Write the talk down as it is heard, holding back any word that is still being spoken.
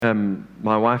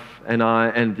My wife and I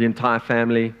and the entire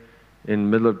family in the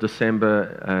middle of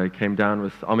December came down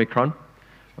with Omicron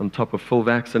on top of full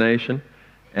vaccination,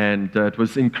 and it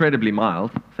was incredibly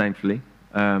mild, thankfully.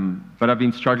 But I've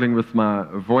been struggling with my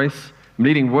voice. I'm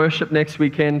leading worship next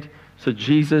weekend, so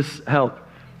Jesus help.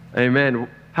 Amen.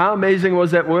 How amazing was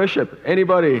that worship?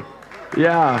 Anybody?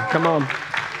 Yeah, come on.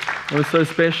 It was so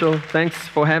special. Thanks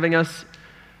for having us.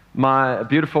 My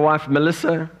beautiful wife,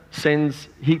 Melissa, sends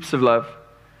heaps of love.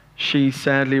 She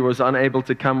sadly was unable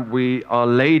to come. We are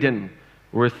laden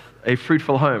with a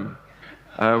fruitful home.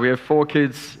 We have 4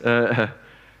 kids.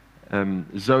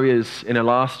 Zoe is in her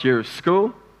last year of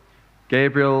school.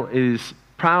 Gabriel is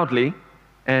proudly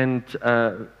and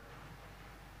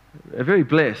very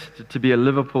blessed to be a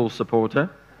Liverpool supporter.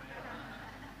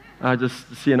 I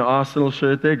just see an Arsenal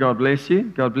shirt there. God bless you.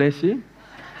 God bless you.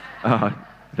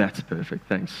 That's perfect.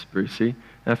 Thanks, Brucey.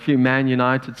 A few Man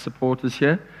United supporters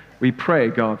here. We pray,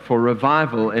 God, for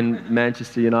revival in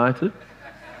Manchester United.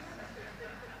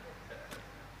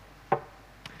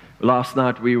 Last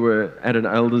night we were at an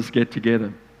elders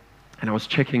get-together, and I was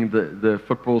checking the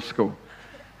football score.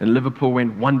 And Liverpool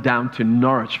went 1 down to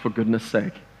Norwich, for goodness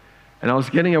sake. And I was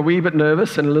getting a wee bit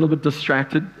nervous and a little bit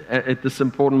distracted at this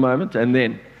important moment. And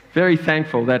then, very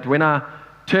thankful that when I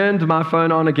turned my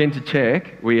phone on again to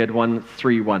check, we had won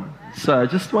 3-1. So I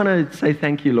just want to say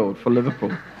thank you, Lord, for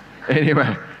Liverpool.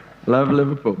 Anyway, love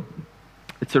Liverpool.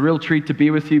 It's a real treat to be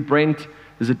with you. Brent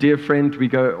is a dear friend. We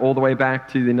go all the way back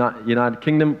to the United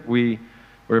Kingdom. We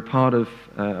were a part of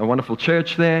a wonderful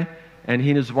church there, and he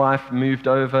and his wife moved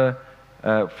over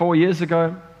 4 years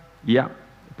ago. Yeah,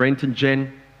 Brent and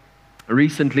Jen.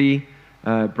 Recently,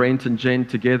 Brent and Jen,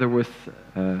 together with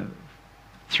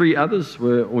 3 others,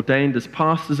 were ordained as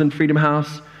pastors in Freedom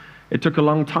House. It took a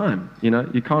long time. You know,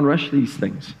 you can't rush these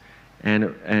things.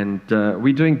 And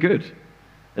we're doing good.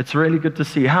 It's really good to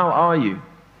see. How are you?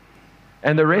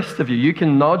 And the rest of you, you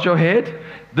can nod your head.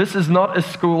 This is not a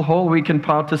school hall. We can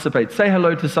participate. Say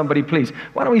hello to somebody, please.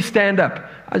 Why don't we stand up?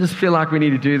 I just feel like we need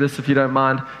to do this, if you don't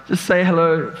mind. Just say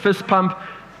hello. Fist pump,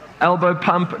 elbow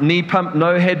pump, knee pump.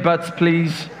 No headbutts,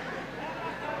 please.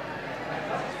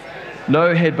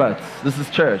 No headbutts. This is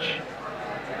church.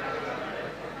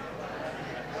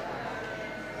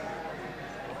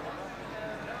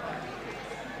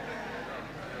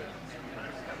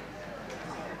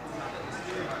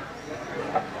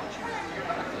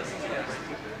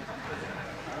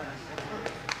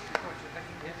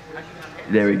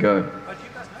 There we go.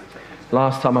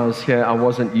 Last time I was here, I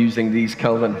wasn't using these,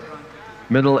 Calvin.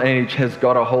 Middle age has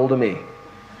got a hold of me.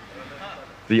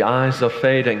 The eyes are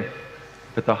fading,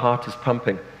 but the heart is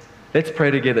pumping. Let's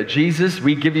pray together. Jesus,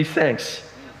 we give you thanks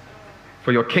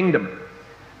for your kingdom,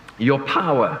 your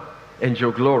power, and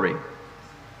your glory.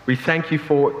 We thank you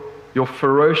for your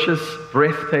ferocious,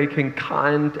 breathtaking,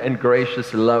 kind, and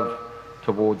gracious love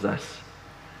towards us.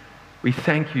 We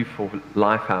thank you for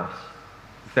Lifehouse.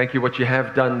 Thank you what you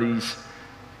have done these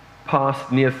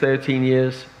past near 13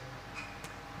 years.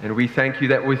 And we thank you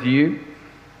that with you,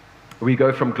 we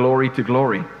go from glory to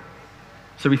glory.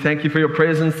 So we thank you for your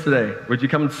presence today. Would you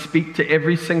come and speak to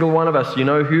every single one of us? You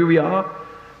know who we are,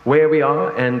 where we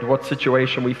are, and what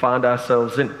situation we find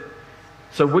ourselves in.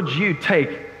 So would you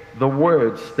take the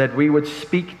words that we would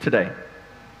speak today,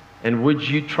 and would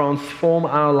you transform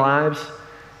our lives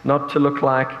not to look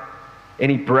like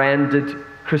any branded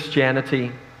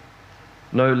Christianity,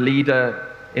 no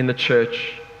leader in the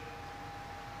church,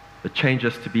 but change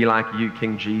us to be like you,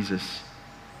 King Jesus.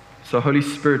 So Holy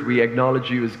Spirit, we acknowledge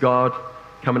you as God.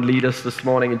 Come and lead us this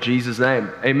morning in Jesus' name.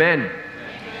 Amen. Amen.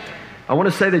 I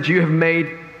want to say that you have made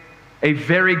a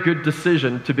very good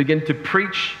decision to begin to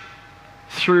preach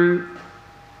through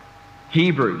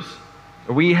Hebrews.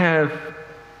 We have,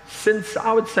 since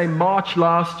I would say March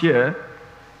last year,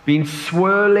 been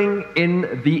swirling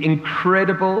in the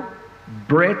incredible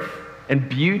breadth and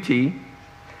beauty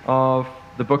of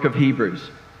the book of Hebrews.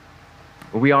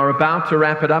 We are about to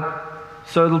wrap it up,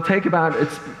 so it'll take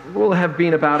will have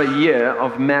been about a year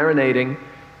of marinating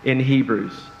in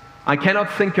Hebrews. I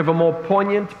cannot think of a more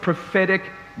poignant, prophetic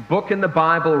book in the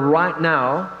Bible right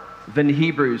now than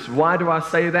Hebrews. Why do I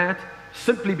say that?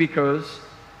 Simply because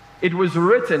it was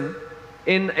written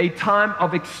in a time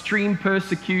of extreme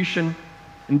persecution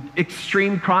and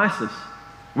extreme crisis.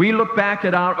 We look back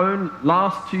at our own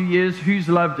last 2 years. Who's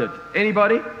loved it?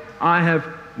 Anybody? I have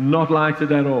not liked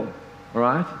it at all. All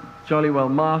right? Jolly well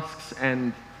masks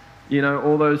and,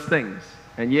 all those things.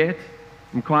 And yet,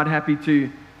 I'm quite happy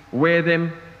to wear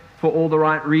them for all the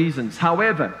right reasons.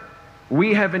 However,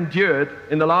 we have endured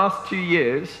in the last 2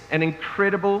 years an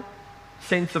incredible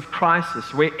sense of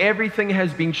crisis where everything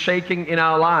has been shaking in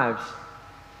our lives.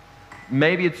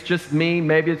 Maybe it's just me,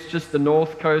 maybe it's just the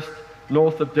north coast,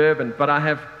 north of Durban, but I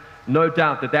have no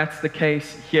doubt that that's the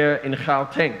case here in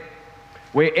Gauteng,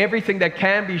 where everything that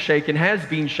can be shaken has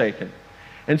been shaken.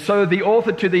 And so the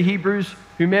author to the Hebrews,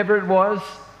 whomever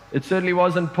it certainly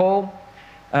wasn't Paul,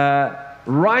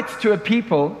 writes to a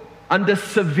people under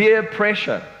severe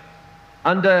pressure,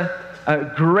 under a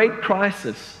great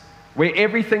crisis, where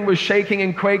everything was shaking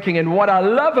and quaking. And what I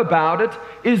love about it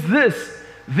is this: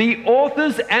 the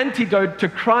author's antidote to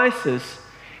crisis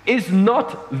is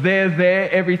not there,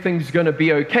 everything's going to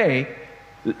be okay.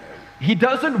 He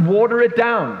doesn't water it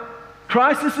down.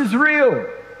 Crisis is real.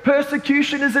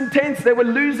 Persecution is intense. They were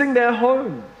losing their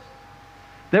homes.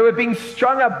 They were being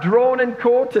strung up, drawn, and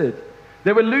quartered.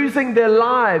 They were losing their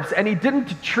lives, and he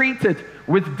didn't treat it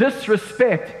with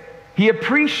disrespect. He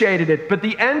appreciated it, but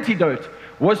the antidote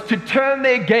was to turn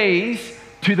their gaze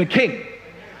to the King.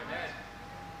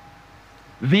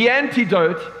 The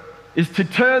antidote is to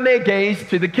turn their gaze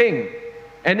to the King.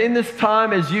 And in this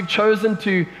time, as you've chosen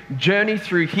to journey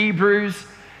through Hebrews,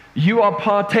 you are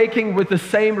partaking with the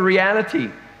same reality.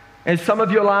 As some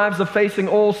of your lives are facing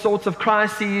all sorts of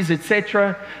crises,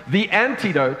 etc., the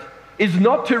antidote is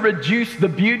not to reduce the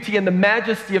beauty and the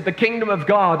majesty of the kingdom of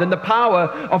God and the power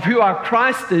of who our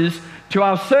Christ is to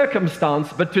our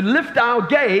circumstance, but to lift our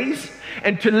gaze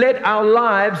and to let our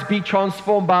lives be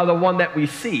transformed by the one that we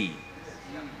see.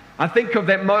 I think of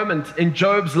that moment in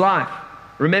Job's life.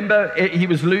 Remember, he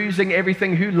was losing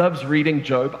everything. Who loves reading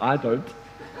Job? I don't.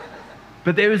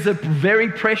 But there was a very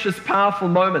precious, powerful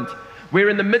moment where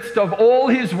in the midst of all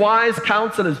his wise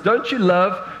counselors, don't you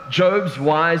love Job's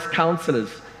wise counselors?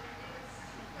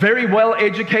 Very well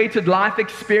educated, life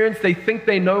experience. They think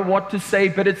they know what to say,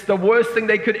 but it's the worst thing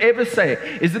they could ever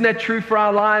say. Isn't that true for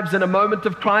our lives in a moment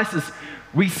of crisis?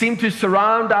 We seem to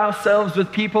surround ourselves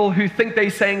with people who think they're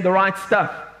saying the right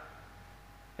stuff.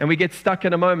 And we get stuck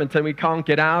in a moment and we can't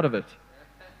get out of it.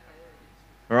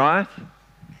 All right?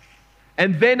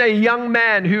 And then a young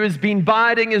man who has been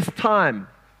biding his time,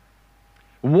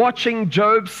 watching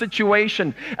Job's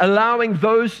situation, allowing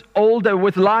those older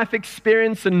with life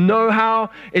experience and know-how,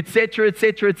 etc.,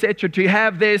 etc., etc., to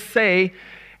have their say,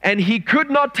 and he could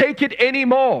not take it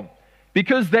anymore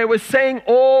because they were saying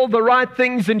all the right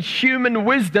things in human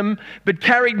wisdom, but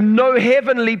carried no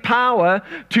heavenly power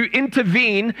to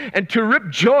intervene and to rip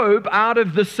Job out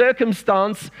of the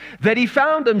circumstance that he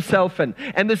found himself in.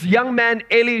 And this young man,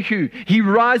 Elihu, he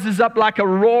rises up like a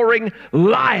roaring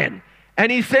lion.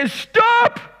 And he says,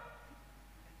 stop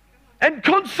and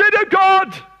consider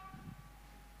God.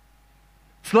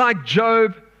 It's like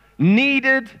Job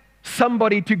needed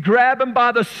somebody to grab him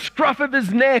by the scruff of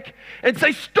his neck and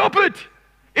say, stop it.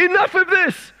 Enough of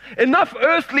this. Enough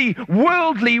earthly,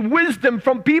 worldly wisdom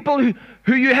from people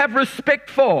who you have respect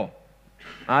for.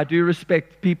 I do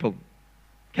respect people.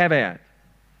 Caveat.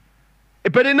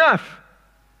 But enough.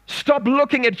 Stop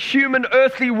looking at human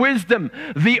earthly wisdom.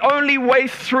 The only way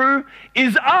through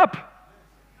is up.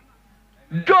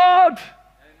 God.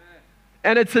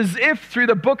 And it's as if through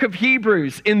the book of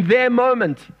Hebrews, in their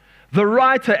moment, the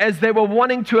writer, as they were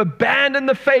wanting to abandon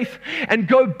the faith and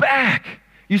go back.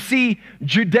 You see,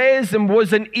 Judaism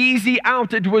was an easy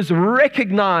out. It was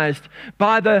recognized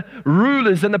by the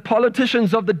rulers and the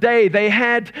politicians of the day. They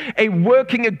had a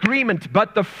working agreement,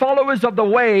 but the followers of the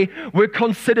way were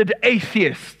considered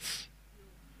atheists.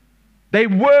 They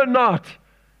were not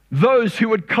those who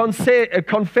would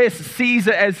confess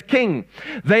Caesar as king.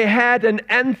 They had an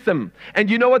anthem. And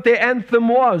you know what their anthem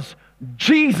was?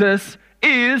 Jesus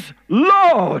is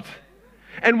Lord.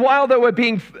 And while they were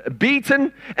being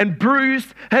beaten and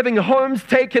bruised, having homes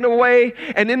taken away,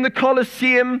 and in the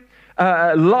Colosseum,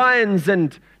 lions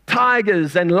and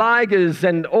tigers and ligers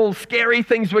and all scary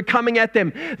things were coming at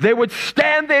them, they would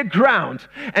stand their ground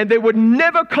and they would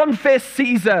never confess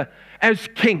Caesar as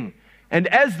king. And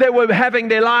as they were having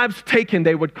their lives taken,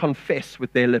 they would confess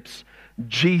with their lips,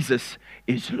 Jesus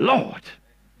is Lord.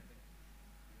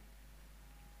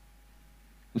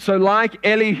 And so like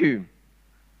Elihu,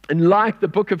 and like the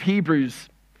book of Hebrews,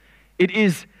 it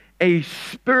is a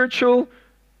spiritual,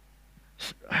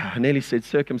 I nearly said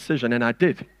circumcision, and I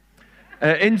did,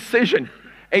 incision,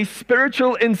 a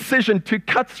spiritual incision to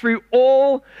cut through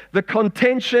all the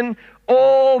contention,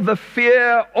 all the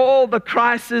fear, all the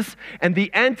crisis, and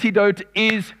the antidote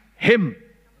is Him.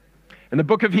 And the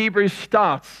book of Hebrews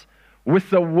starts with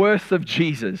the worth of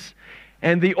Jesus.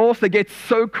 And the author gets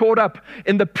so caught up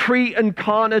in the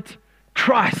pre-incarnate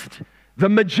Christ, the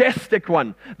majestic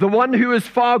one, the one who is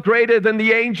far greater than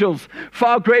the angels,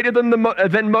 far greater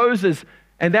than Moses.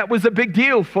 And that was a big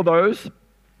deal for those.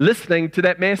 listening to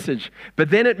that message. But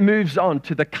then it moves on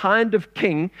to the kind of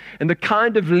king and the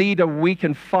kind of leader we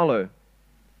can follow.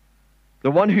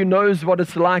 The one who knows what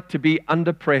it's like to be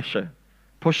under pressure,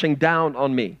 pushing down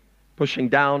on me, pushing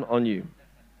down on you.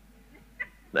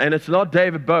 And it's not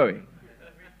David Bowie.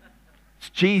 It's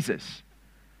Jesus.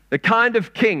 The kind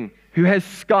of king who has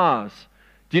scars.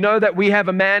 Do you know that we have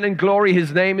a man in glory?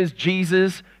 His name is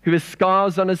Jesus, who has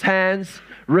scars on his hands.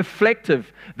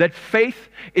 Reflective that faith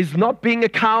is not being a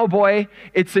cowboy,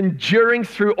 it's enduring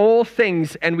through all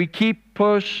things, and we keep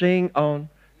pushing on.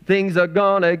 Things are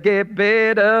gonna get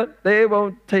better. They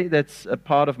won't take. That's a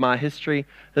part of my history. A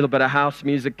little bit of house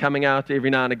music coming out every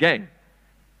now and again.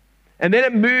 And then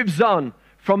it moves on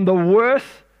from the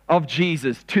worth of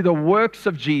Jesus to the works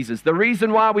of Jesus. The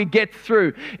reason why we get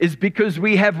through is because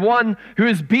we have one who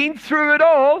has been through it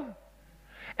all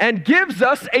and gives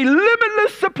us a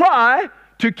limitless supply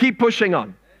to keep pushing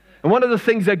on. And one of the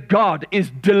things that God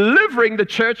is delivering the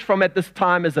church from at this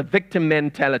time is a victim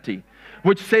mentality,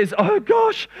 which says, oh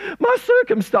gosh, my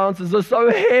circumstances are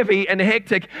so heavy and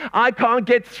hectic, I can't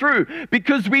get through,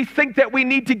 because we think that we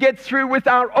need to get through with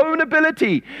our own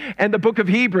ability. And the book of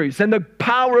Hebrews and the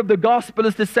power of the gospel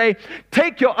is to say,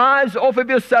 take your eyes off of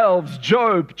yourselves,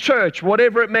 Job, church,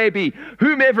 whatever it may be,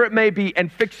 whomever it may be,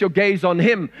 and fix your gaze on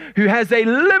him who has a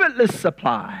limitless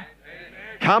supply.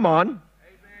 Amen. Come on.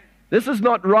 This is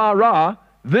not rah-rah.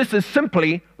 This is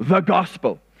simply the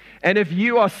gospel. And if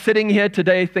you are sitting here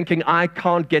today thinking, I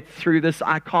can't get through this,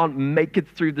 I can't make it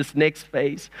through this next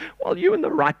phase, well, you're in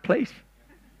the right place.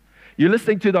 You're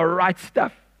listening to the right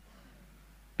stuff.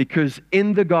 Because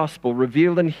in the gospel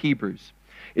revealed in Hebrews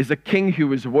is a king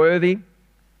who is worthy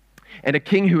and a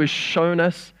king who has shown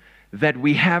us that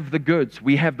we have the goods.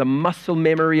 We have the muscle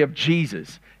memory of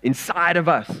Jesus inside of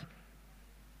us.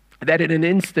 That in an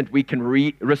instant we can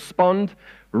respond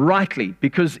rightly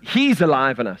because he's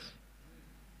alive in us.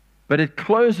 But it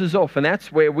closes off, and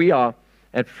that's where we are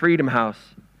at Freedom House.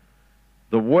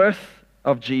 The worth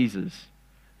of Jesus,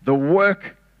 the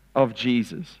work of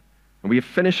Jesus. And we are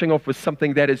finishing off with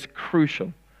something that is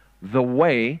crucial, the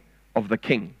way of the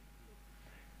King.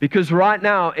 Because right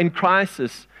now in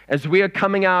crisis, as we are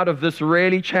coming out of this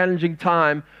really challenging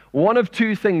time, one of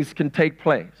two things can take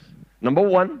place. Number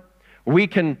one, we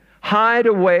can hide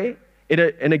away in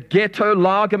a ghetto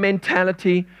lager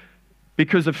mentality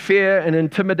because of fear and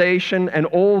intimidation and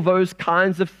all those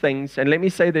kinds of things. And let me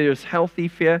say there is healthy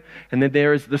fear, and then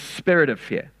there is the spirit of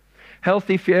fear.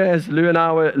 Healthy fear, as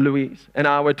Louise and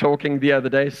I were talking the other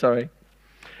day,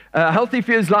 healthy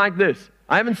fear is like this.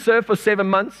 I haven't surfed for 7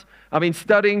 months. I've been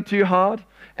studying too hard,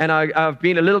 and I've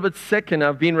been a little bit sick, and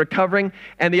I've been recovering.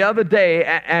 And the other day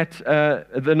at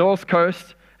the North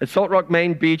Coast, at Salt Rock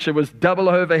Main Beach, it was double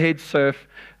overhead surf.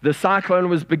 The cyclone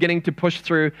was beginning to push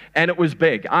through, and it was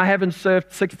big. I haven't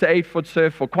surfed 6 to 8 foot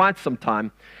surf for quite some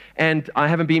time, and I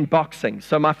haven't been boxing,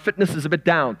 so my fitness is a bit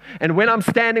down. And when I'm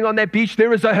standing on that beach,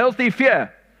 there is a healthy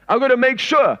fear. I've got to make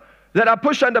sure that I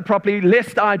push under properly,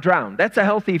 lest I drown. That's a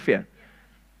healthy fear.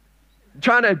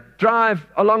 Trying to drive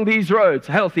along these roads,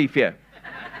 healthy fear.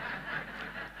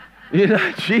 You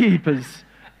know, jeepers.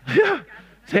 Yeah.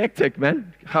 It's hectic,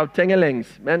 man.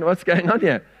 Houtengelings. Man, what's going on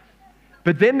here?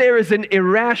 But then there is an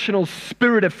irrational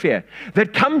spirit of fear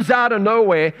that comes out of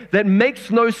nowhere, that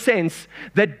makes no sense,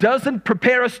 that doesn't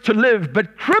prepare us to live,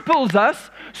 but cripples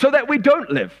us so that we don't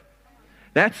live.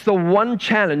 That's the one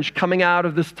challenge coming out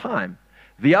of this time.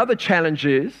 The other challenge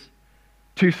is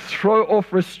to throw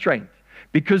off restraint,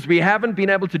 because we haven't been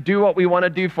able to do what we want to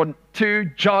do for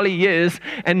 2 jolly years,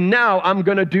 and now I'm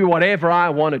going to do whatever I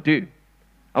want to do.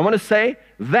 I want to say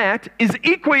that is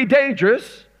equally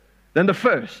dangerous than the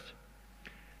first.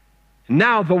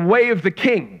 Now, the way of the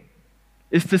King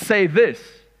is to say this,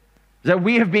 that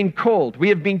we have been called, we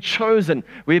have been chosen,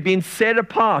 we have been set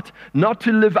apart, not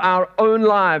to live our own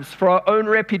lives for our own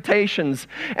reputations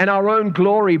and our own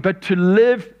glory, but to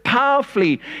live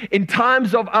powerfully in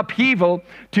times of upheaval,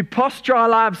 to posture our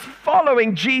lives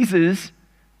following Jesus,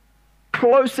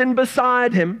 close in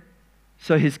beside him,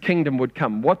 so his kingdom would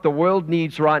come. What the world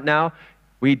needs right now,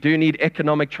 we do need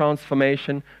economic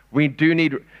transformation. We do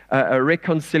need a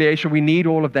reconciliation. We need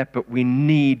all of that, but we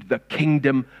need the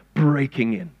kingdom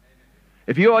breaking in.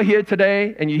 If you are here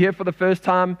today and you're here for the first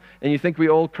time and you think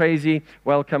we're all crazy,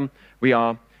 welcome. We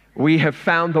are. We have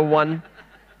found the one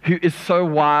who is so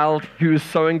wild, who is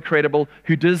so incredible,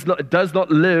 who does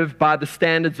not live by the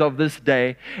standards of this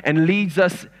day and leads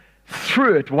us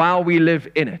through it while we live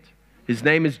in it. His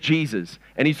name is Jesus,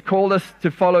 and he's called us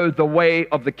to follow the way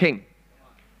of the King.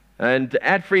 And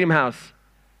at Freedom House,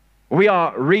 we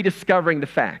are rediscovering the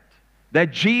fact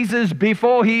that Jesus,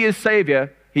 before he is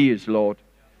Savior, he is Lord.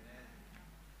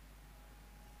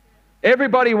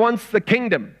 Everybody wants the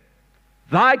kingdom.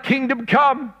 Thy kingdom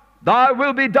come, thy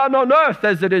will be done on earth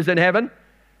as it is in heaven.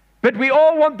 But we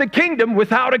all want the kingdom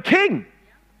without a king.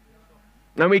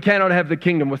 And we cannot have the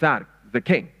kingdom without the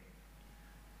king.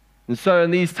 And so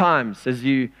in these times, as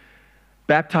you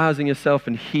baptizing yourself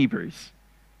in Hebrews,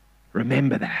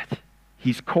 remember that.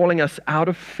 He's calling us out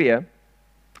of fear,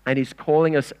 and He's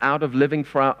calling us out of living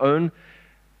for our own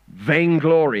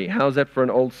vainglory. How's that for an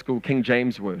old school King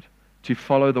James word? To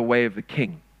follow the way of the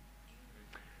King.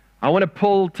 I want to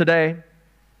pull today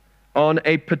on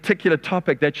a particular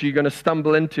topic that you're going to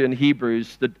stumble into in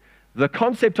Hebrews, the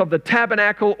concept of the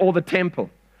tabernacle or the temple.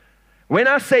 When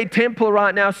I say temple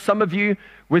right now, some of you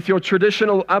with your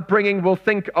traditional upbringing will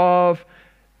think of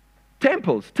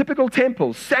temples, typical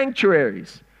temples,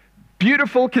 sanctuaries,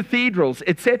 beautiful cathedrals,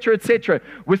 etc.,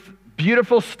 with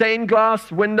beautiful stained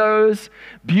glass windows,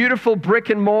 beautiful brick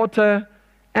and mortar,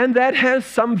 and that has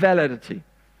some validity.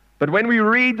 But when we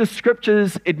read the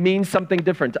scriptures, it means something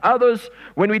different. Others,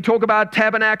 when we talk about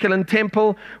tabernacle and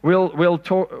temple, we'll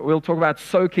talk about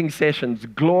soaking sessions,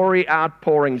 glory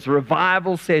outpourings,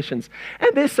 revival sessions.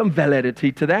 And there's some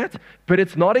validity to that, but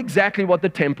it's not exactly what the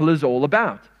temple is all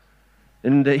about.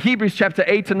 In Hebrews chapter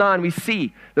 8 to 9, we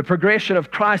see the progression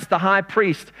of Christ the high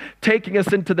priest taking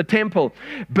us into the temple.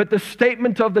 But the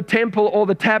statement of the temple or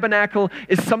the tabernacle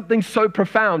is something so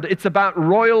profound. It's about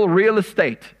royal real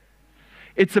estate.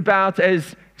 It's about,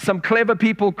 as some clever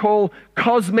people call,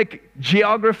 cosmic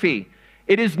geography.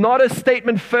 It is not a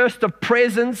statement first of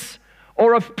presence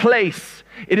or of place.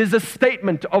 It is a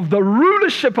statement of the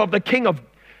rulership of the King of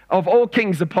all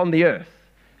kings upon the earth.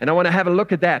 And I want to have a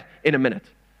look at that in a minute.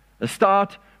 Let's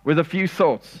start with a few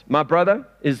thoughts. My brother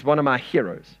is one of my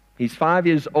heroes. He's 5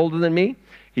 years older than me.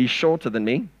 He's shorter than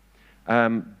me,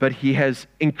 but he has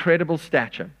incredible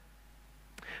stature.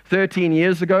 13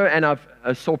 years ago, and I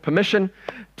sought permission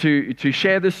to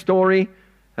share this story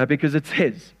because it's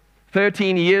his.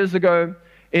 13 years ago,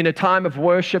 in a time of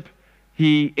worship,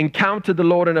 he encountered the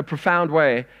Lord in a profound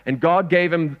way, and God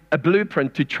gave him a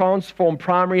blueprint to transform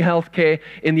primary health care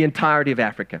in the entirety of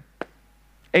Africa.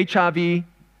 HIV,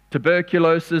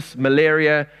 tuberculosis,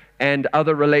 malaria, and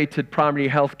other related primary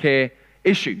health care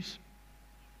issues.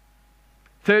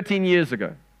 13 years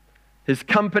ago, his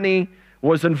company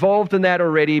was involved in that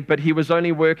already, but he was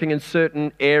only working in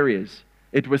certain areas.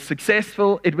 It was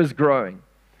successful, it was growing.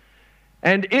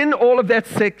 And in all of that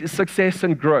success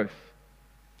and growth,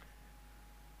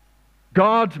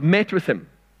 God met with him.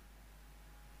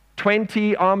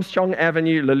 20 Armstrong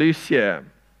Avenue, Lelucia.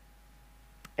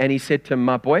 And He said to him,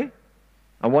 my boy,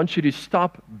 I want you to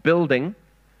stop building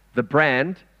the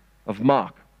brand of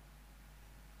Mark.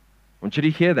 I want you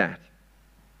to hear that.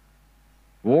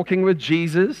 Walking with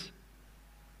Jesus,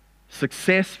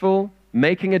 successful,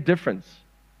 making a difference.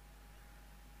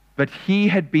 But he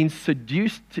had been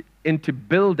seduced into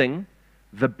building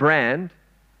the brand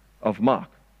of Mark.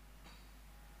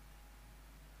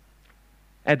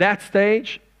 At that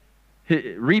stage,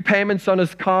 repayments on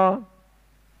his car,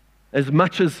 as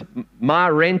much as my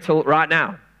rental right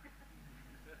now.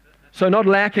 So not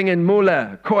lacking in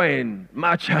moolah, coin,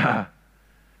 matcha,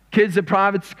 kids at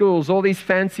private schools, all these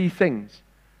fancy things.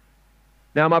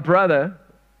 Now my brother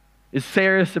is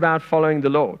serious about following the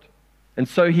Lord. And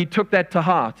so he took that to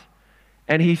heart,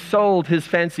 and he sold his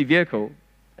fancy vehicle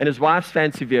and his wife's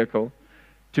fancy vehicle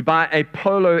to buy a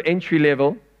Polo entry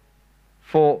level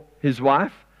for his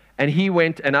wife. And he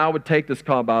went, and I would take this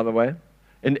car, by the way,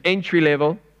 an entry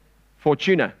level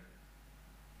Fortuner.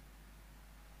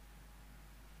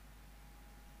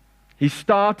 He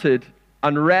started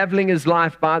unraveling his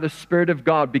life by the Spirit of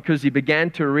God because he began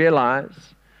to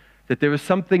realize that there was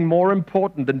something more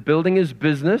important than building his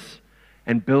business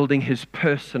and building his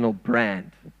personal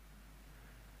brand.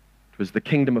 It was the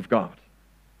kingdom of God.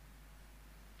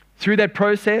 Through that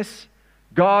process,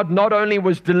 God not only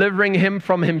was delivering him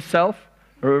from himself.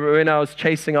 When I was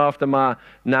chasing after my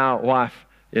now wife,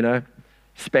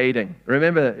 spading.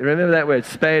 Remember that word,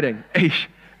 spading.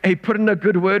 Hey, put in a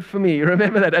good word for me. You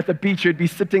remember that at the beach, you'd be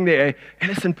sitting there. Hey,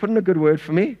 listen, put in a good word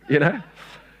for me,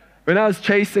 When I was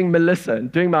chasing Melissa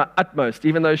and doing my utmost,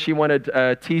 even though she wanted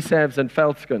T-Savs and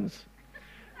Feltskins,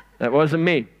 that wasn't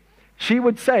me. She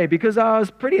would say, because I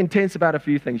was pretty intense about a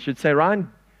few things, she'd say,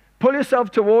 Ryan, pull yourself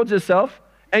towards yourself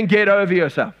and get over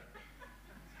yourself.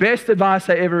 Best advice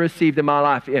I ever received in my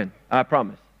life, Ian, I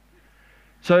promise.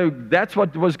 So that's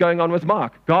what was going on with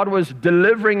Mark. God was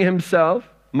delivering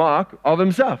Mark, of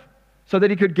himself, so that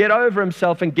he could get over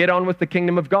himself and get on with the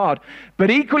kingdom of God.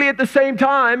 But equally at the same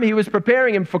time, he was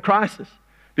preparing him for crisis,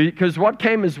 because what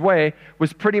came his way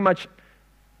was pretty much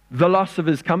the loss of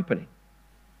his company.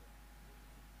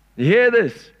 You hear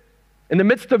this? in the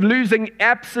midst of losing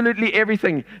absolutely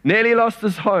everything, nearly lost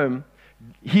his home,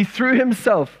 he threw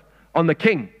himself on the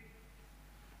king.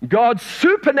 God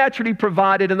supernaturally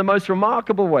provided in the most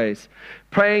remarkable ways,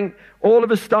 paying all of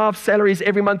his staff salaries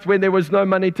every month when there was no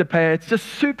money to pay. It's just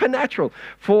supernatural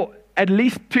for at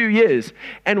least 2 years.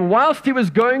 And whilst he was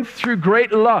going through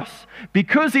great loss,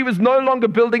 because he was no longer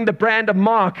building the brand of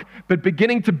Mark, but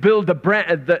beginning to build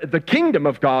the kingdom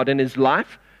of God in his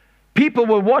life, people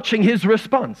were watching his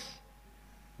response.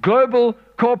 Global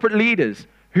corporate leaders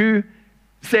who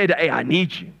said, hey, I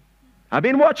need you. I've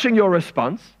been watching your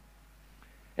response.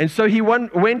 And so he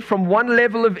went from one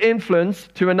level of influence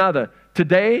to another.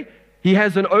 Today, he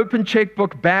has an open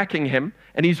checkbook backing him,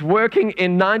 and he's working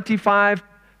in 95%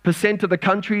 of the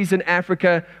countries in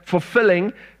Africa,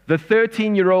 fulfilling the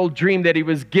 13-year-old dream that he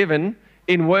was given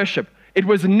in worship. It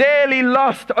was nearly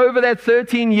lost over that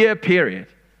 13-year period.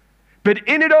 But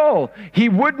in it all, he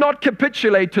would not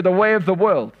capitulate to the way of the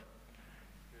world.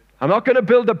 I'm not going to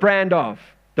build a brand of ...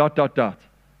 I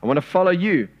want to follow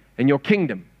you and your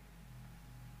kingdom.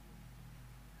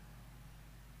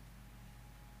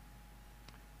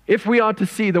 If we are to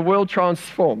see the world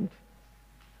transformed,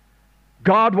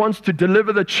 God wants to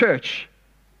deliver the church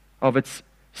of its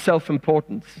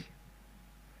self-importance.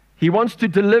 He wants to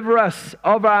deliver us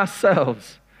of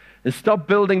ourselves and stop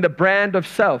building the brand of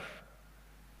self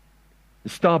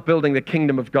and start building the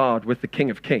kingdom of God with the King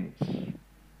of Kings.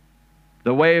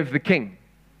 The way of the King.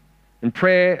 In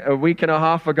prayer a week and a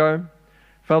half ago,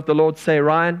 felt the Lord say,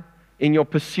 Ryan, in your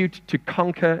pursuit to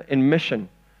conquer in mission,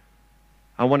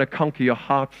 I want to conquer your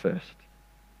heart first.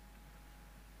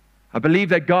 I believe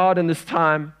that God in this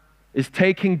time is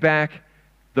taking back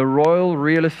the royal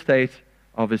real estate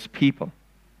of his people.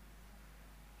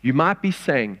 You might be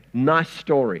saying, nice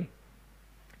story.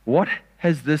 What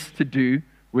has this to do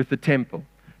with the temple?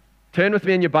 Turn with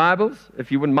me in your Bibles,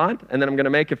 if you wouldn't mind, and then I'm going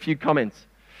to make a few comments.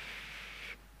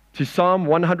 To Psalm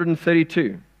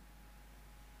 132.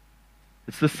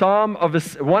 It's the psalm of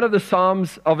one of the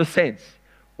Psalms of Ascents,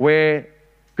 where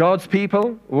God's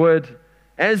people would,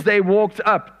 as they walked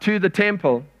up to the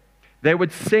temple, they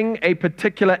would sing a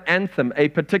particular anthem, a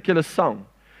particular song.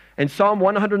 And Psalm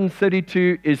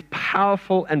 132 is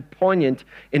powerful and poignant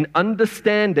in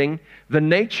understanding the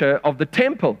nature of the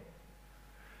temple.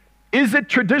 Is it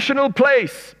traditional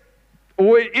place?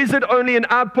 Or is it only an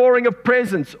outpouring of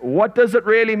presence? What does it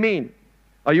really mean?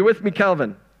 Are you with me,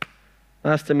 Calvin?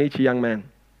 Nice to meet you, young man.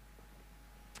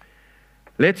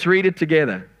 Let's read it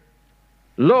together.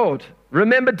 Lord,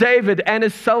 remember David and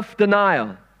his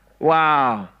self-denial.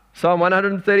 Wow. Psalm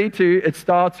 132, it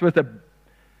starts with a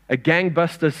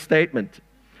gangbuster statement.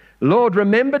 Lord,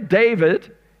 remember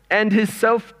David and his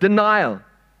self-denial.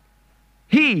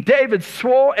 He, David,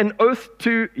 swore an oath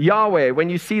to Yahweh. When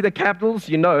you see the capitals,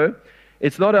 you know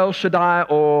it's not El Shaddai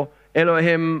or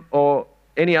Elohim or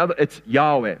any other. It's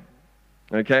Yahweh.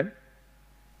 Okay?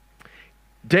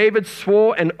 David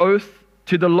swore an oath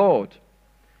to the Lord,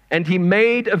 and he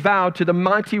made a vow to the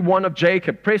mighty one of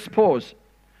Jacob. Press pause.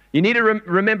 You need to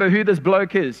remember who this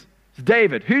bloke is. It's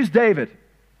David. Who's David?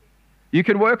 You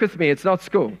can work with me. It's not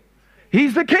school.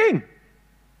 He's the king.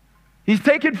 He's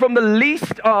taken from the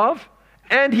least of,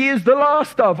 and he is the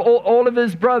last of all of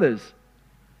his brothers.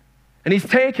 And he's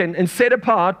taken and set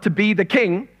apart to be the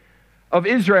king of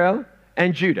Israel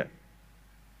and Judah.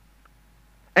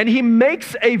 And he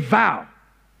makes a vow.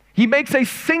 He makes a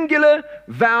singular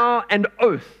vow and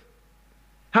oath.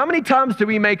 How many times do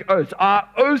we make oaths?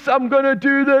 Oath, I'm going to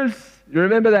do this. You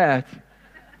remember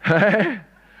that?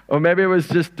 Or maybe it was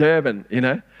just Durban, you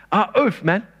know. Oath,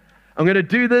 man. I'm going to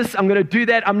do this. I'm going to do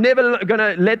that. I'm never going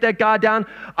to let that guy down.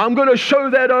 I'm going to show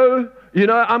that oath. You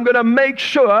know, I'm going to make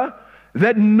sure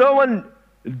that no one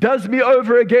does me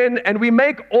over again. And we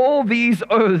make all these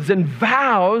oaths and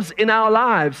vows in our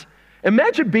lives.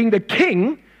 Imagine being the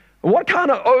king. What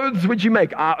kind of oaths would you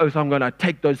make? Oath, I'm going to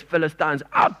take those Philistines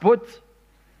output.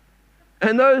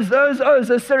 And those oaths,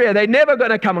 Assyria, they're never going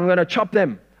to come. I'm going to chop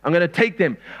them. I'm going to take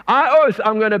them. Oath,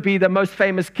 I'm going to be the most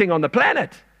famous king on the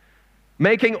planet.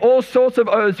 Making all sorts of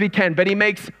oaths we can. But he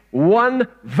makes one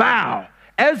vow.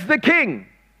 As the king,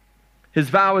 his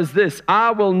vow is this: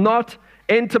 I will not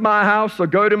enter my house or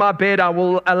go to my bed. I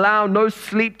will allow no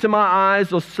sleep to my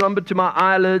eyes or slumber to my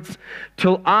eyelids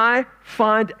till I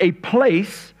find a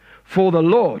place for the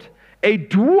Lord, a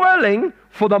dwelling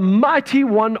for the mighty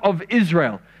one of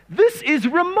Israel. This is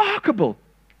remarkable.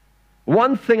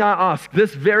 One thing I ask,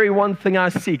 this very one thing I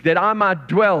seek, that I might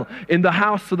dwell in the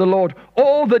house of the Lord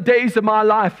all the days of my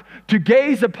life, to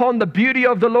gaze upon the beauty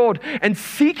of the Lord and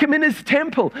seek Him in His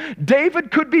temple.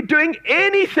 David could be doing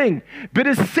anything, but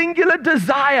his singular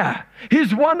desire,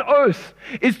 his one oath,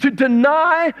 is to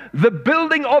deny the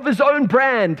building of his own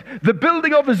brand, the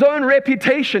building of his own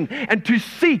reputation, and to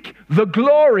seek the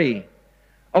glory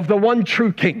of the one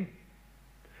true King.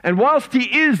 And whilst He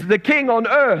is the King on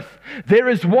earth, there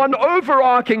is one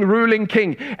overarching ruling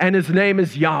King, and His name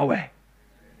is Yahweh.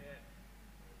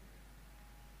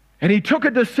 And he took a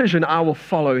decision: I will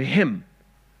follow Him.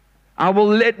 I will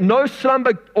let no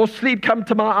slumber or sleep come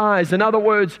to my eyes. In other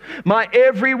words, my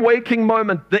every waking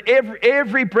moment,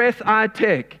 every breath I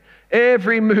take,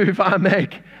 every move I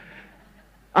make,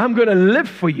 I'm going to live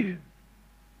for You.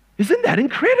 Isn't that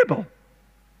incredible?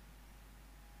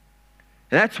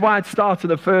 And that's why it starts in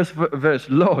the first verse.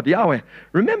 Lord, Yahweh,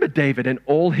 remember David and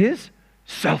all his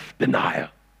self-denial.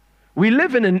 We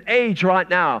live in an age right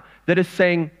now that is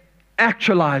saying,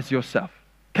 actualize yourself.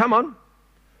 Come on.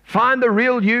 Find the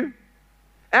real you.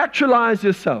 Actualize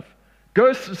yourself.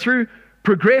 Go through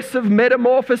progressive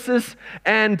metamorphosis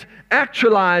and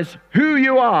actualize who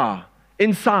you are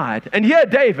inside. And here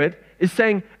David is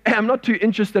saying, hey, I'm not too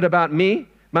interested about me,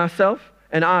 myself,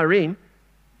 and Irene.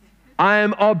 I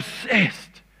am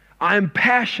obsessed. I am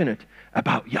passionate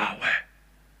about Yahweh.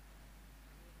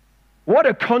 What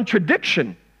a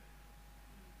contradiction.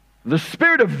 The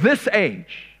spirit of this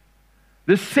age,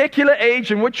 the secular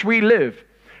age in which we live,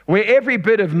 where every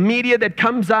bit of media that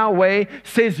comes our way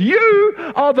says you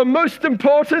are the most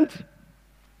important.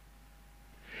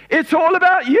 It's all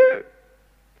about you.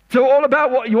 It's all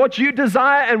about what you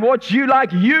desire and what you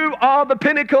like. You are the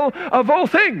pinnacle of all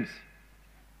things.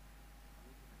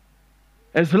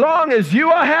 As long as you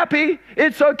are happy,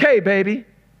 it's okay, baby.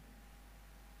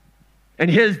 And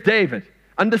here's David,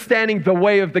 understanding the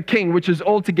way of the King, which is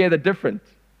altogether different.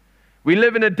 We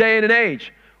live in a day and an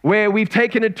age where we've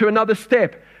taken it to another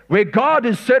step, where God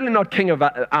is certainly not king of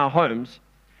our homes.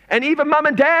 And even mom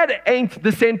and dad ain't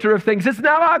the center of things. It's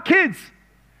now our kids.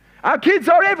 Our kids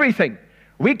are everything.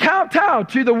 We kowtow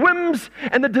to the whims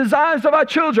and the desires of our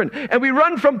children. And we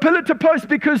run from pillar to post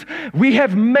because we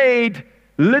have made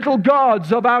little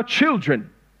gods of our children.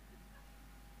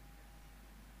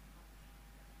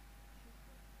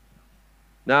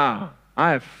 Now,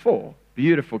 I have 4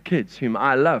 beautiful kids whom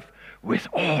I love with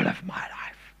all of my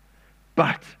life.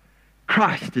 But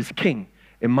Christ is King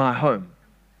in my home.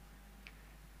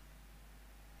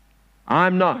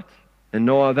 I'm not, and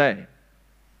nor are they.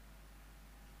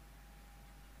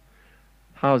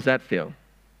 How does that feel?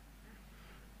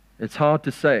 It's hard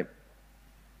to say.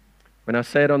 When I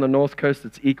say it on the North Coast,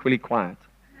 it's equally quiet.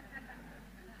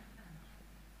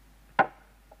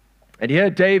 And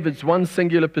here David's one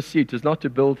singular pursuit is not to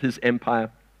build his empire,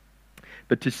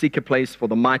 but to seek a place for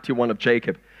the mighty one of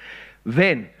Jacob.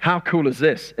 Then, how cool is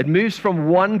this? It moves from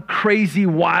one crazy,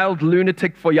 wild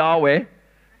lunatic for Yahweh,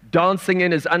 dancing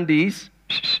in his undies.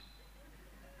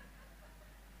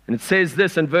 And it says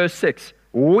this in verse 6.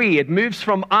 It moves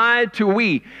from I to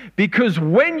we, because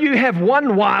when you have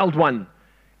one wild one,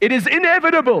 it is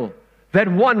inevitable that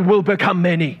one will become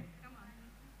many.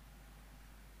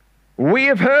 We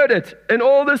have heard it in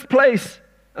all this place,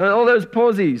 and all those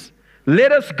pauses.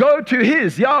 Let us go to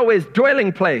His, Yahweh's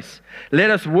dwelling place.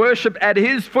 Let us worship at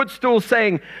His footstool,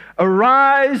 saying,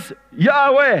 arise,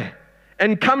 Yahweh,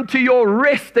 and come to your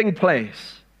resting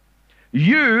place,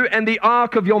 you and the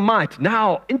ark of your might.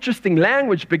 Now, interesting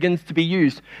language begins to be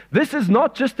used. This is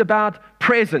not just about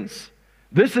presence.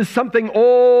 This is something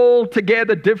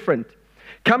altogether different.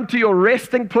 Come to your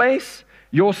resting place,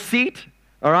 your seat,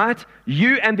 all right?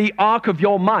 You and the ark of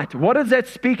your might. What does that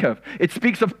speak of? It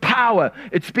speaks of power.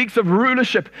 It speaks of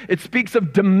rulership. It speaks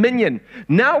of dominion.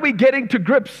 Now we're getting to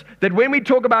grips that when we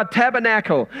talk about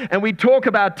tabernacle and we talk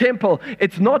about temple,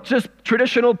 it's not just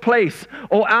traditional place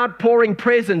or outpouring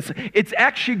presence. It's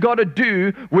actually got to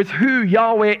do with who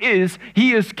Yahweh is.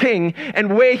 He is King,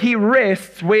 and where He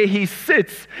rests, where He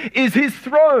sits, is His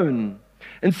throne.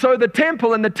 And so the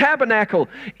temple and the tabernacle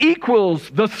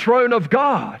equals the throne of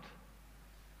God.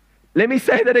 Let me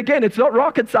say that again. It's not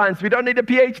rocket science. We don't need a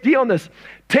PhD on this.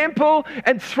 Temple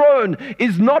and throne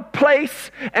is not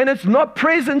place, and it's not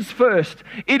presence first.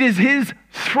 It is His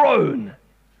throne.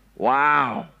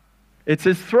 Wow. It's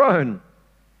His throne.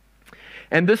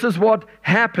 And this is what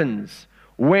happens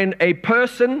when a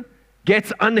person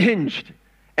gets unhinged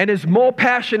and is more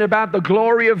passionate about the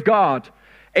glory of God.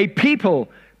 A people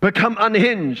become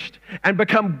unhinged and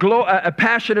become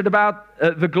passionate about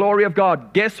the glory of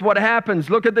God, guess what happens?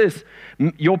 Look at this.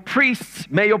 May your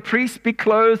priests be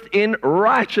clothed in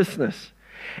righteousness,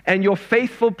 and your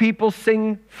faithful people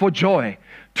sing for joy.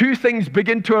 Two things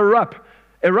begin to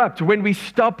erupt when we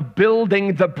stop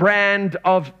building the brand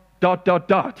of ...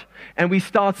 and we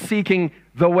start seeking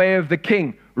the way of the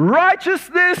King.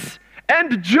 Righteousness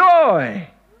and joy.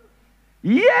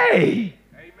 Yay!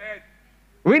 Amen.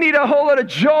 We need a whole lot of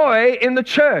joy in the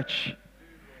church.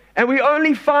 And we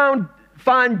only find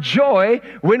joy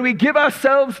when we give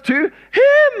ourselves to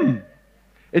Him.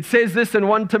 It says this in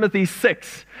 1 Timothy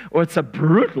 6, or it's a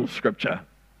brutal scripture.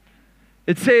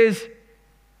 It says,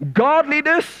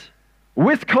 godliness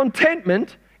with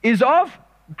contentment is of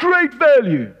great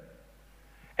value.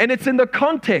 And it's in the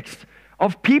context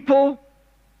of people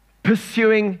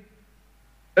pursuing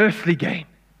earthly gain.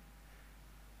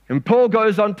 And Paul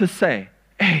goes on to say,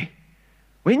 hey,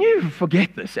 when you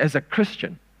forget this as a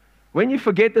Christian, when you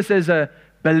forget this as a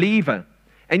believer,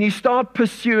 and you start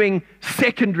pursuing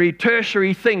secondary,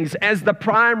 tertiary things as the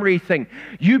primary thing,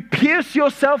 you pierce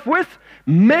yourself with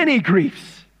many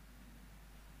griefs.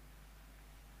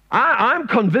 I'm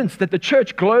convinced that the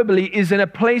church globally is in a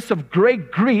place of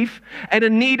great grief and a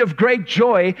need of great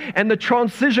joy, and the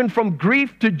transition from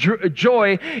grief to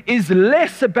joy is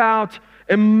less about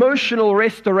emotional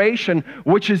restoration,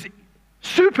 which is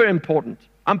super important.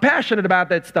 I'm passionate about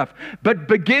that stuff, but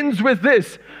begins with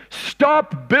this: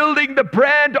 stop building the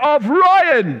brand of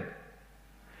Ryan.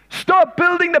 Stop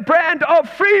building the brand of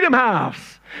Freedom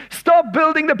House. Stop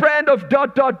building the brand of ...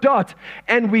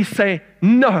 And we say,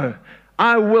 no,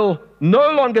 I will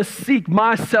no longer seek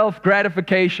my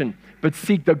self-gratification, but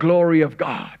seek the glory of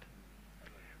God.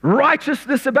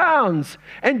 Righteousness abounds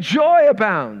and joy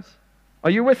abounds. Are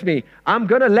you with me? I'm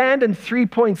going to land in 3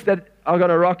 points that are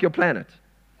going to rock your planet.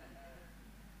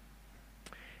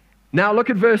 Now look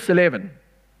at verse 11.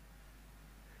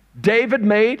 David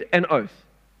made an oath.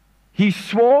 He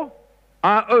swore,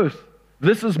 our oath,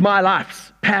 this is my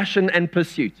life's passion and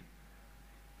pursuit.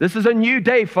 This is a new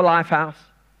day for Lifehouse.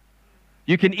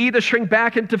 You can either shrink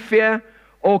back into fear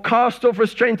or cast off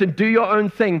restraint and do your own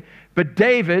thing. But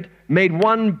David made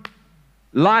one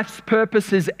life's purpose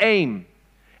his aim,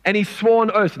 and he swore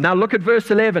an oath. Now look at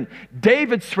verse 11.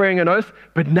 David swearing an oath,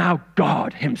 but now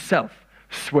God Himself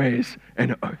swears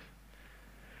an oath.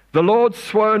 The Lord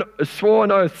swore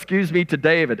an oath, to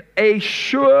David, a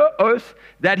sure oath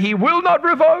that He will not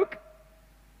revoke.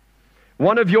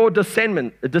 One of your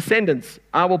descendants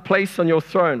I will place on your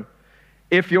throne.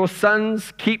 If your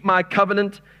sons keep my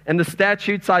covenant and the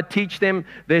statutes I teach them,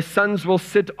 their sons will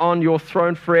sit on your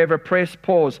throne forever. Press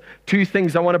pause. 2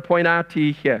 things I want to point out to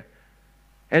you here.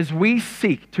 As we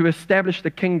seek to establish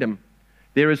the kingdom,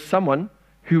 there is someone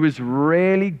who is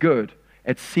really good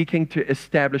at seeking to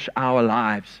establish our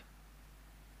lives.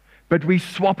 But we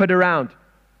swap it around.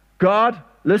 God,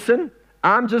 listen,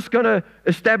 I'm just going to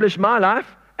establish my life,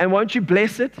 and won't you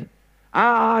bless it?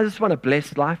 I just want a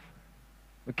blessed life.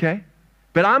 Okay?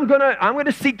 But I'm going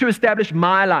to seek to establish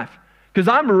my life because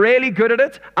I'm really good at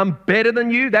it. I'm better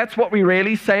than you. That's what we're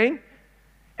really saying.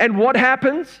 And what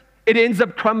happens? It ends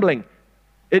up crumbling.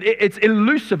 It's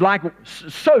elusive, like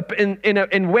soap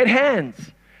in wet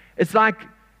hands. It's like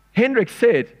Hendrik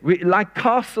said, like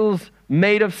castles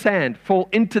made of sand fall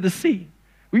into the sea.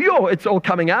 It's all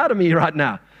coming out of me right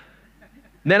now.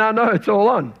 Then I know it's all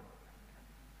on.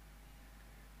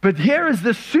 But here is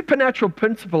this supernatural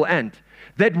principle,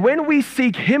 that when we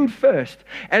seek Him first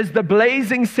as the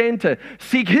blazing center,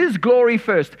 seek His glory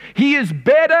first, He is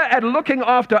better at looking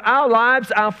after our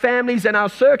lives, our families, and our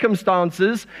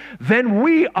circumstances than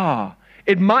we are.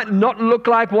 It might not look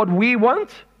like what we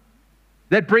want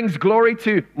that brings glory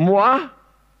to moi,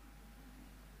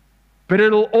 but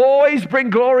it'll always bring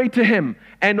glory to Him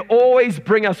and always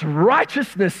bring us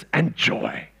righteousness and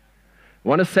joy. I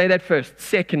want to say that first.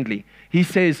 Secondly, He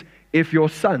says, if your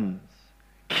sons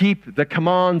keep the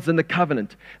commands and the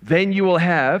covenant, then you will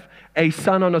have a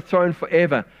son on a throne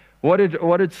forever. What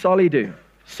did Solly do?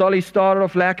 Solly started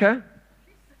off lacquer.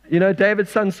 You know David's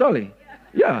son Solly?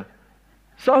 Yeah.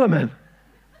 Solomon.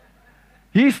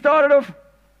 He started off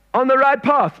on the right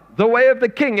path, the way of the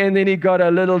king, and then he got a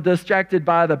little distracted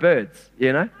by the birds,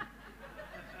 you know?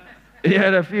 He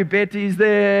had a few Bettys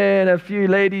there and a few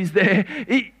ladies there.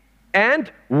 And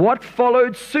what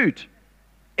followed suit?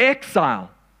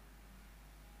 Exile.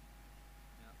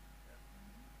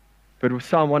 But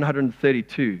Psalm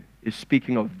 132 is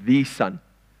speaking of the Son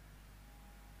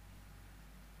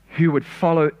who would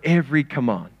follow every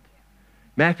command.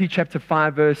 Matthew chapter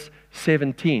 5, verse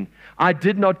 17. I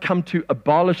did not come to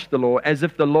abolish the law as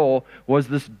if the law was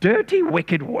this dirty,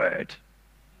 wicked word.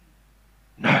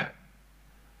 No.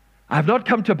 I have not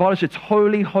come to abolish. It's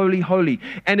holy, holy, holy.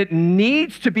 And it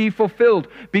needs to be fulfilled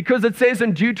because it says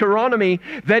in Deuteronomy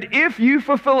that if you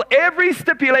fulfill every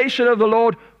stipulation of the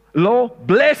law,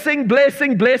 blessing,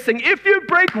 blessing, blessing. If you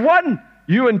break one,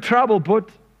 you're in trouble,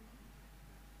 bud.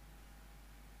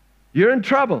 You're in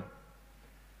trouble.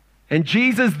 And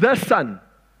Jesus, the Son,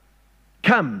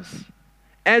 comes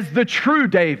as the true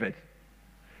David,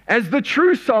 as the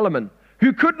true Solomon,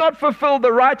 who could not fulfill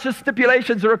the righteous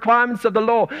stipulations and requirements of the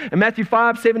law. In Matthew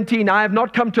 5:17, I have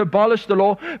not come to abolish the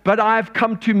law, but I have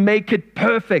come to make it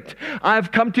perfect. I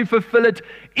have come to fulfill it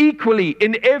equally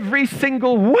in every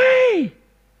single way.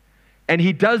 And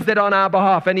he does that on our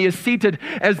behalf, and he is seated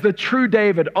as the true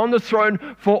David on the throne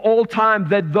for all time,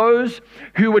 that those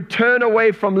who would turn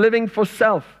away from living for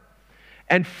self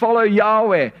and follow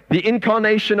Yahweh, the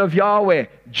incarnation of Yahweh,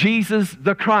 Jesus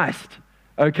the Christ,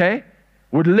 okay,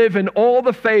 would live in all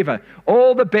the favor,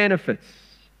 all the benefits.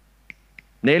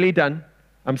 Nearly done.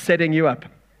 I'm setting you up.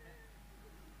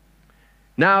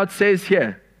 Now it says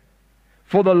here,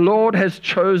 for the Lord has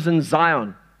chosen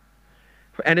Zion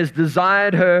and has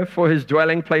desired her for his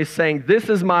dwelling place, saying, this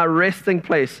is my resting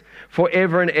place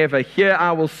forever and ever. Here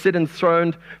I will sit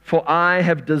enthroned, for I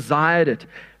have desired it.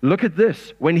 Look at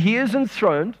this. When he is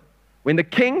enthroned, when the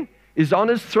king is on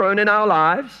his throne in our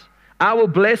lives, I will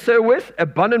bless her with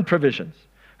abundant provisions.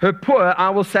 Her poor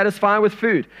I will satisfy with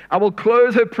food. I will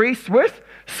clothe her priests with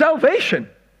salvation,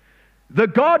 the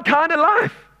God kind of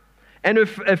life. And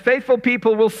her faithful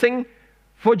people will sing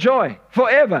for joy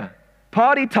forever.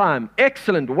 Party time,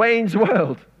 excellent, Wayne's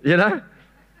World, you know?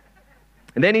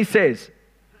 And then he says,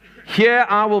 here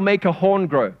I will make a horn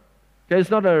grow. Okay, it's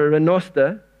not a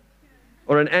rhinoster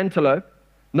or an antelope.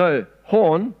 No,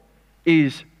 horn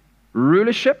is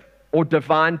rulership or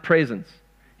divine presence.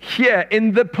 Here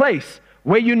in the place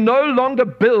where you no longer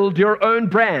build your own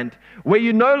brand, where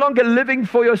you're no longer living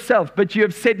for yourself, but you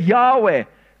have set Yahweh,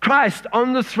 Christ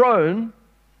on the throne,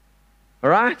 all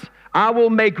right? I will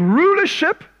make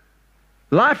rulership,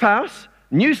 Lifehouse,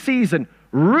 new season,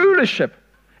 rulership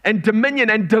and dominion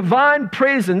and divine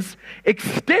presence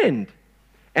extend.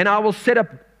 And I will set up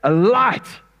a light.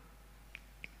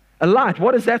 A light,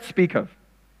 what does that speak of?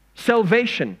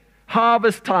 Salvation,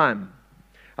 harvest time.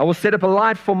 I will set up a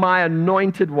light for my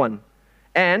anointed one.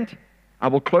 And I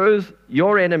will clothe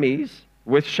your enemies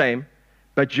with shame,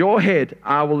 but your head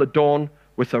I will adorn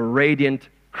with a radiant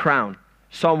crown.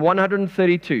 Psalm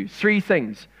 132, 3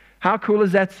 things. How cool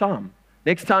is that psalm?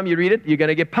 Next time you read it, you're going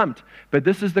to get pumped. But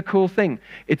this is the cool thing.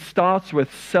 It starts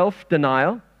with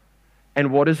self-denial,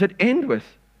 and what does it end with?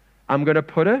 I'm going to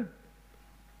put a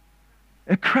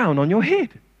crown on your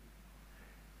head.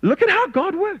 Look at how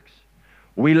God works.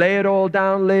 We lay it all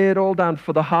down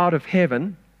for the heart of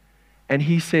heaven, and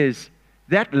he says,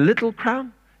 that little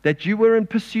crown that you were in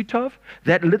pursuit of,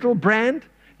 that little brand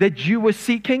that you were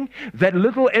seeking, that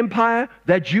little empire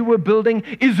that you were building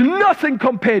is nothing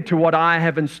compared to what I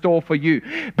have in store for you.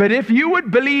 But if you would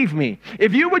believe me,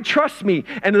 if you would trust me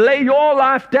and lay your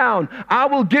life down, I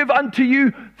will give unto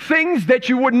you things that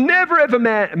you would never ever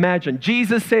imagine.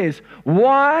 Jesus says,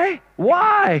 why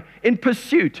in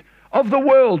pursuit of the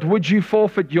world would you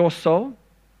forfeit your soul?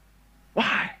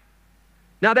 Why?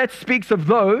 Now that speaks of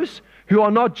those who are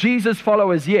not Jesus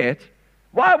followers yet.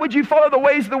 Why would you follow the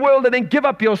ways of the world and then give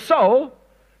up your soul?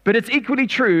 But it's equally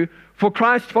true for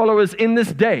Christ followers in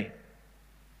this day,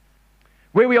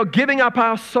 where we are giving up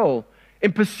our soul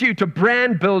in pursuit of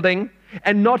brand building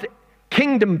and not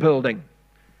kingdom building.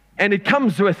 And it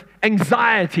comes with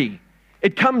anxiety.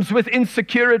 It comes with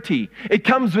insecurity. It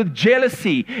comes with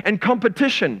jealousy and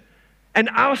competition and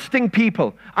ousting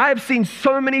people. I have seen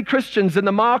so many Christians in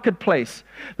the marketplace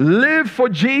live for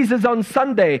Jesus on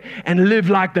Sunday and live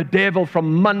like the devil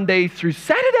from Monday through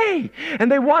Saturday. And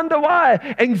they wonder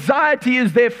why. Anxiety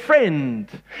is their friend,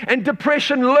 and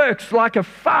depression lurks like a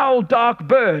foul, dark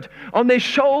bird on their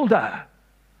shoulder.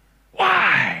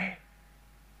 Why?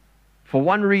 For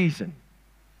one reason.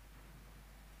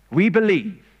 We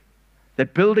believe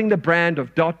that building the brand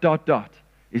of ...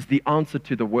 is the answer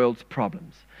to the world's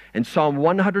problems. And Psalm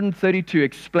 132,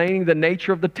 explaining the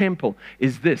nature of the temple,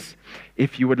 is this: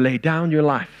 if you would lay down your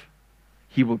life,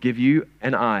 he will give you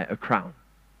and I a crown.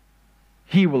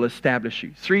 He will establish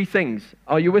you. 3 things.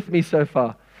 Are you with me so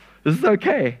far? This is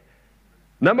okay.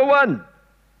 Number 1,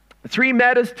 3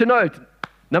 matters to note.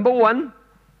 Number 1,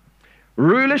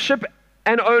 rulership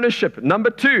and ownership. Number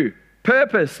 2,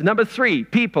 purpose. Number 3,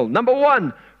 people. Number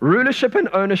 1, rulership and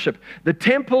ownership. The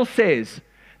temple says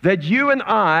that you and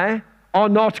I are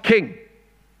not king.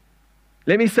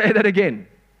 Let me say that again.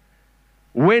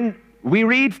 When we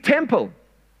read temple,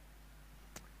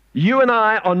 you and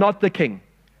I are not the king.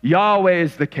 Yahweh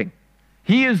is the king.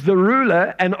 He is the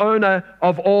ruler and owner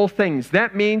of all things.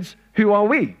 That means, who are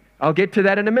we? I'll get to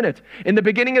that in a minute. In the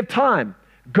beginning of time,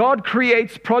 God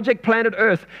creates Project Planet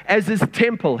Earth as His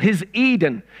temple, His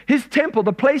Eden, His temple,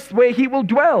 the place where He will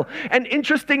dwell. And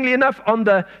interestingly enough, on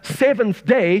the seventh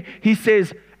day, He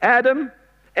says, Adam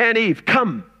and Eve,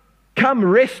 come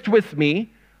rest with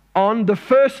me on the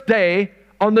first day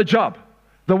on the job.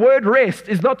 The word rest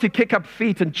is not to kick up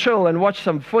feet and chill and watch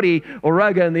some footy or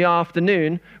rugger in the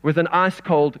afternoon with an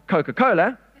ice-cold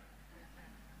Coca-Cola.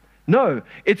 No,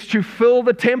 it's to fill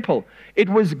the temple. It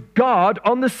was God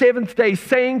on the seventh day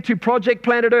saying to Project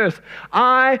Planet Earth,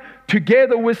 I,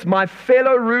 together with my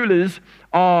fellow rulers,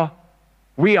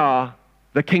 we are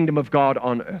the kingdom of God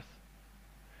on earth.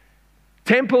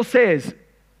 Temple says,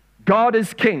 God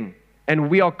is king, and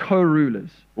we are co-rulers.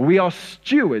 We are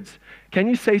stewards. Can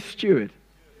you say steward?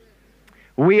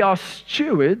 We are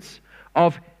stewards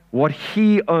of what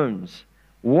He owns.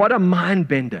 What a mind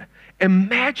bender.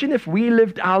 Imagine if we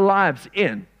lived our lives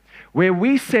in where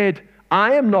we said,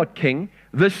 I am not king.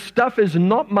 This stuff is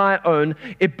not my own.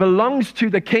 It belongs to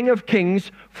the King of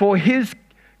Kings for His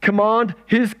command,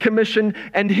 His commission,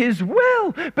 and His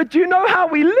will. But do you know how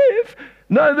we live?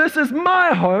 No, this is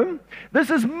my home. This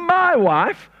is my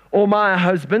wife or my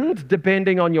husband,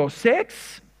 depending on your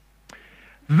sex.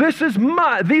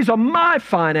 These are my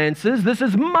finances. This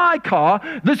is my car.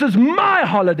 This is my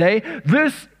holiday.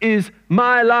 This is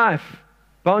my life.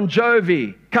 Bon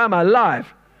Jovi, come alive.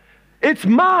 It's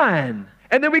mine.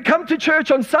 And then we come to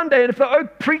church on Sunday, and if the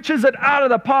oak preaches it out of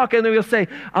the park, and then we'll say,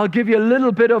 I'll give you a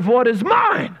little bit of what is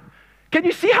mine. Can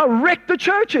you see how wrecked the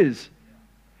church is?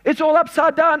 It's all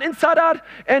upside down, inside out,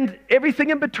 and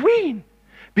everything in between.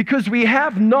 Because we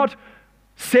have not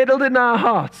settled in our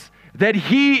hearts that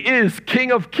He is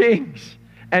King of Kings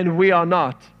and we are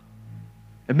not.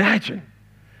 Imagine.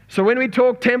 So when we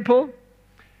talk temple,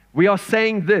 we are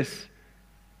saying this: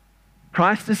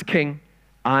 Christ is King,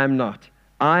 I am not.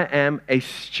 I am a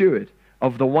steward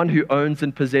of the one who owns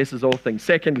and possesses all things.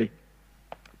 Secondly,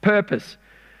 purpose.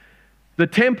 The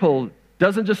temple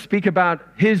doesn't just speak about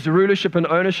His rulership and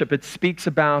ownership, it speaks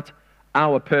about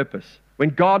our purpose. When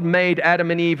God made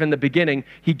Adam and Eve in the beginning,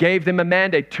 He gave them a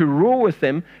mandate to rule with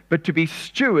them, but to be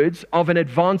stewards of an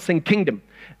advancing kingdom.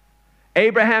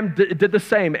 Abraham did the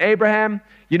same. Abraham,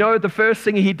 you know, the first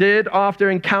thing he did after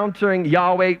encountering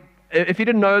Yahweh, if you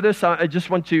didn't know this, I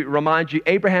just want to remind you,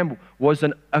 Abraham was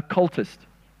an occultist.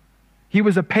 He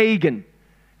was a pagan.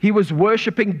 He was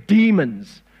worshiping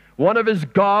demons. One of his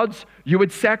gods, you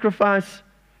would sacrifice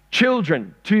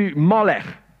children to Molech.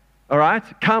 All right,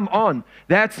 come on.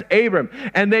 That's Abram.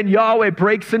 And then Yahweh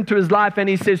breaks into his life and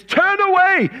He says, turn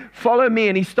away, follow me.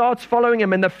 And he starts following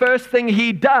Him. And the first thing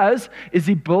he does is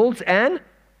he builds an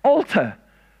altar.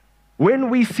 When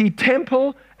we see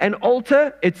temple and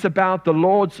altar, it's about the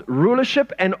Lord's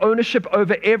rulership and ownership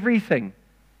over everything.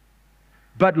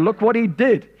 But look what he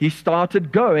did. He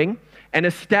started going and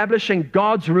establishing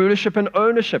God's rulership and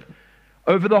ownership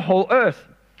over the whole earth.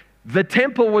 The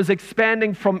temple was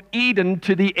expanding from Eden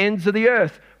to the ends of the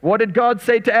earth. What did God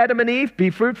say to Adam and Eve?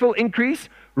 Be fruitful, increase,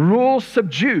 rule,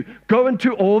 subdue, go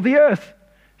into all the earth.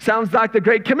 Sounds like the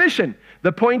Great Commission.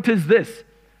 The point is this: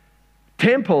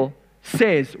 temple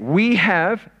says we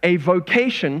have a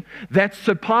vocation that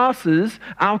surpasses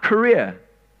our career.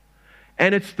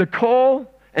 And it's the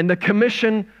call and the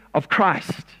commission of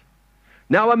Christ.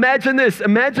 Now imagine this.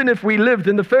 Imagine if we lived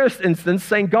in the first instance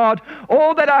saying, God,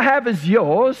 all that I have is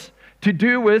yours to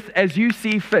do with as you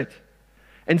see fit.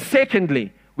 And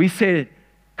secondly, we said,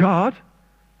 God,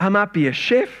 I might be a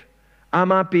chef, I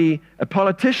might be a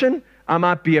politician, I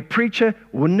might be a preacher.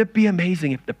 Wouldn't it be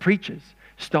amazing if the preachers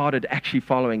started actually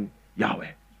following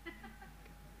Yahweh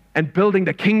and building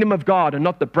the kingdom of God and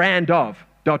not the brand of ...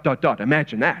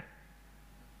 Imagine that.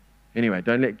 Anyway,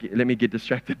 don't let me get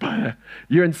distracted by that.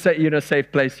 You're in a safe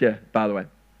place here, by the way.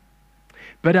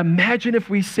 But imagine if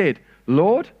we said,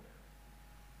 Lord,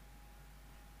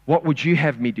 what would you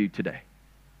have me do today?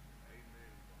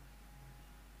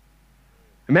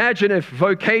 Imagine if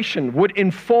vocation would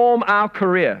inform our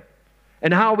career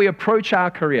and how we approach our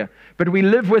career. But we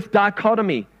live with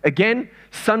dichotomy. Again,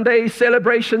 Sunday,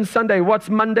 celebration Sunday. What's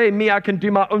Monday? Me, I can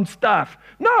do my own stuff.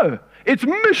 No, it's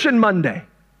Mission Monday.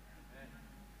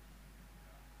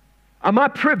 Our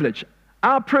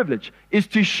privilege is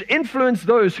to influence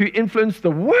those who influence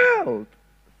the world.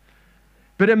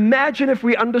 But imagine if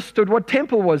we understood what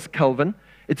temple was, Calvin.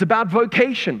 It's about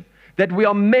vocation. that we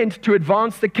are meant to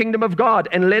advance the kingdom of God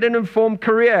and let it inform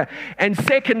career. And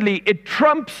secondly, it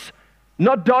trumps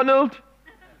not Donald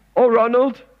or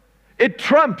Ronald, it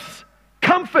trumps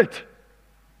comfort.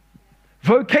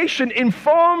 Vocation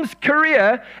informs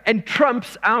career and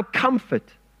trumps our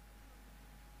comfort.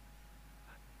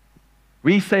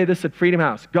 We say this at Freedom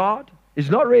House. God is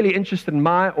not really interested in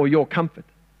my or your comfort,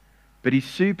 but He's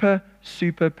super,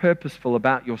 super purposeful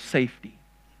about your safety.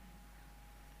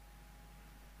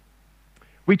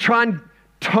 We try and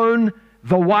tone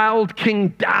the wild king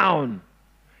down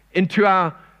into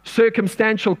our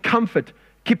circumstantial comfort.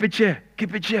 Keep it here,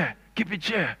 keep it here, keep it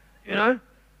here, you know?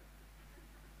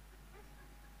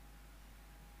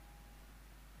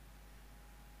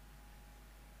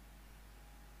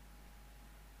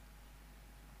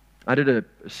 I did a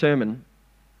sermon,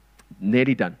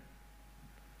 nearly done.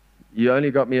 You only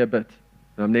got me a bit,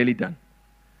 but I'm nearly done.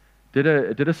 Did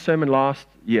a sermon last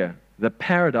year, The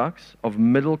Paradox of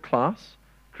Middle Class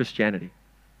Christianity.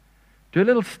 Do a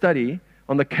little study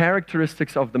on the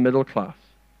characteristics of the middle class.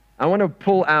 I want to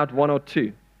pull out one or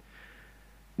two.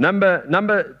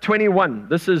 Number 21.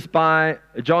 This is by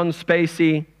John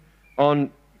Spacey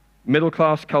on middle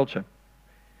class culture.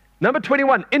 Number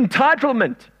 21,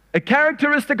 entitlement. A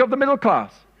characteristic of the middle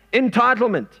class.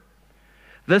 Entitlement.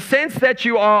 The sense that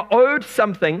you are owed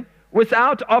something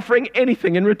without offering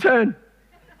anything in return.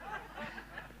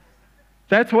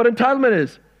 That's what entitlement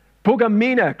is.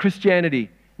 Pugamina Christianity.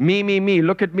 Me, me, me.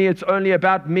 Look at me. It's only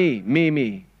about me. Me,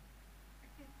 me.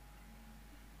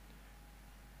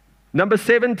 Number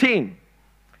 17.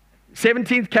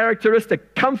 17th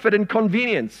characteristic. Comfort and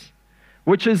convenience.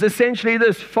 Which is essentially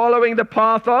this. Following the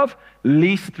path of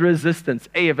least resistance.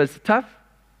 Hey, if it's tough,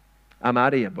 I'm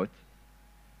out of here, but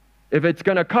if it's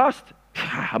going to cost,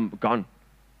 I'm gone.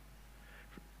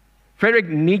 Friedrich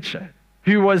Nietzsche,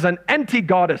 who was an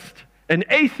anti-Godist, an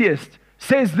atheist,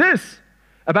 says this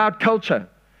about culture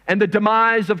and the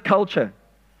demise of culture.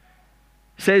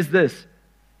 Says this,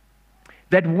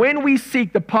 that when we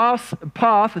seek the path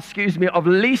of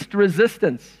least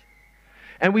resistance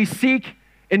and we seek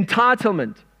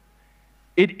entitlement,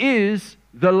 it is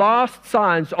the last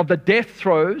signs of the death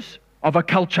throes of a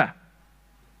culture.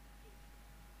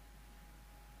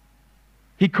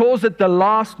 He calls it the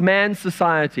last man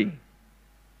society.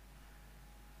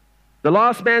 The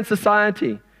last man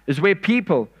society is where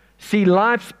people see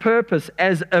life's purpose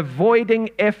as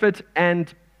avoiding effort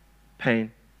and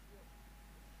pain.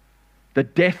 The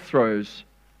death throes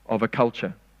of a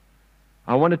culture.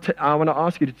 I want to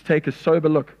ask you to take a sober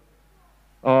look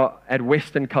at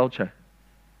Western culture.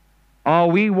 Are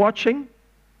we watching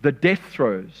the death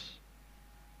throes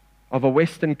of a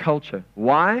Western culture?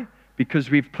 Why?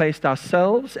 Because we've placed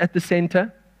ourselves at the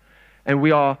center and we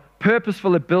are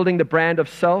purposeful at building the brand of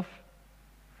self,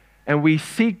 and we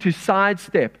seek to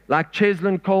sidestep, like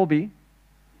Cheslin Colby,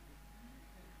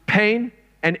 pain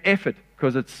and effort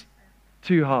because it's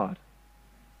too hard.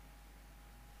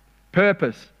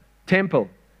 Purpose, temple,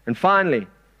 and finally,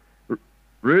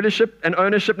 rulership and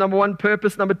ownership, number 1,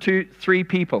 purpose, number 2, 3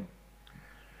 people.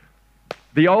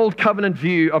 The old covenant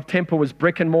view of temple was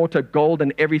brick and mortar, gold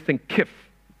and everything kif.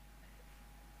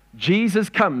 Jesus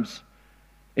comes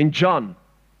in John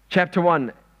chapter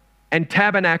 1 and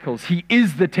tabernacles. He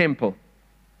is the temple.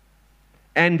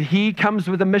 And He comes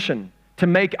with a mission to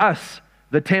make us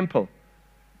the temple.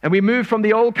 And we move from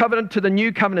the old covenant to the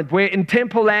new covenant, where in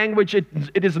temple language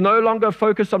it is no longer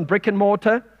focused on brick and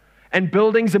mortar and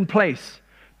buildings in place,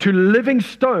 to living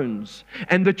stones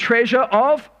and the treasure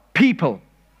of people.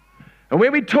 And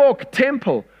when we talk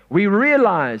temple, we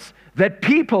realize that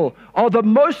people are the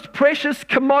most precious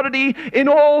commodity in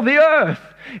all the earth.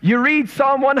 You read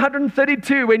Psalm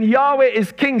 132, when Yahweh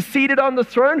is king seated on the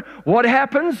throne, what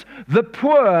happens? The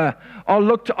poor are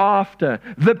looked after.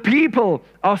 The people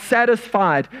are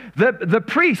satisfied. The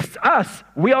priests, us,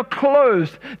 we are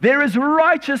clothed. There is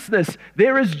righteousness.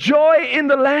 There is joy in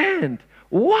the land.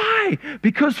 Why?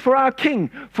 Because for our King,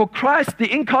 for Christ,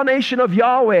 the incarnation of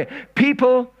Yahweh,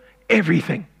 people,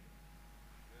 everything.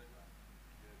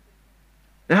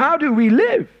 Now, how do we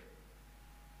live?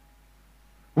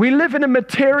 We live in a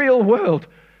material world.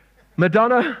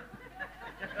 Madonna.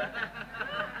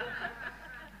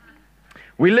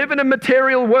 We live in a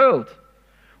material world.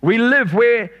 We live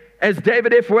where, as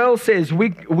David F. Wells says,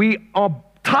 we are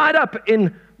tied up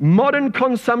in modern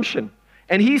consumption.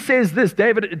 And he says this,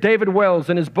 David Wells,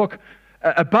 in his book,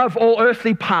 Above All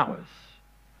Earthly Powers.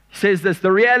 says this: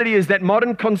 the reality is that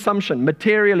modern consumption,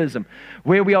 materialism,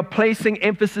 where we are placing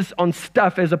emphasis on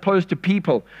stuff as opposed to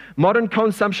people, modern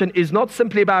consumption is not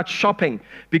simply about shopping,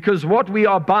 because what we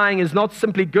are buying is not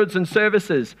simply goods and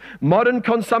services. Modern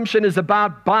consumption is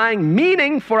about buying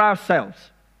meaning for ourselves.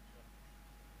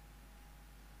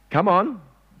 Come on.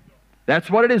 That's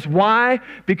what it is. Why?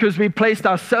 Because we placed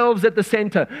ourselves at the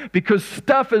center. Because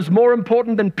stuff is more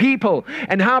important than people.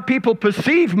 And how people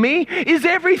perceive me is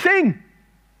everything.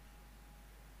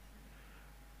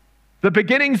 The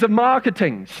beginnings of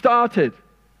marketing started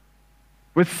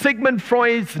with Sigmund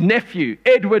Freud's nephew,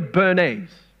 Edward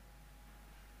Bernays,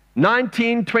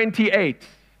 1928.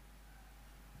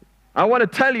 I want to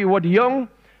tell you what Jung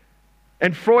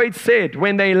and Freud said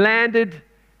when they landed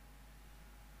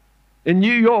in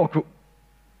New York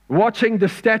watching the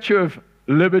Statue of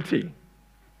Liberty.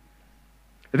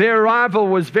 Their arrival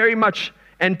was very much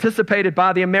anticipated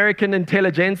by the American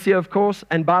intelligentsia, of course,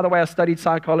 and by the way, I studied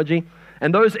psychology.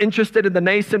 And those interested in the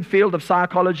nascent field of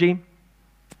psychology,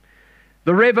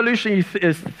 the revolutionary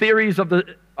theories of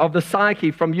the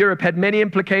psyche from Europe had many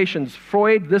implications.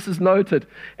 Freud, this is noted,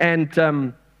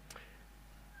 and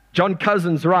John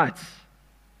Cousins writes,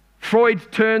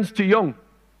 Freud turns to Jung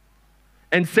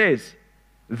and says,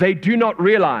 they do not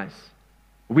realize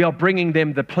we are bringing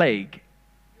them the plague.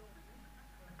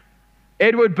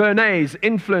 Edward Bernays,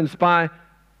 influenced by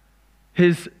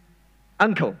his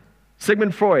uncle,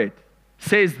 Sigmund Freud,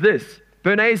 says this.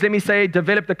 Bernays, let me say,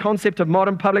 developed the concept of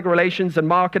modern public relations and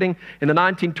marketing in the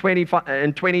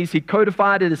 1920s. He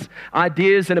codified his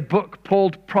ideas in a book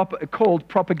called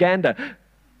Propaganda.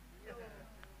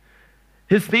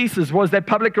 His thesis was that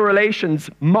public relations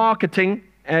marketing,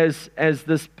 as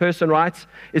this person writes,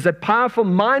 is a powerful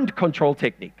mind control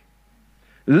technique.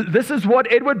 This is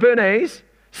what Edward Bernays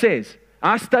says.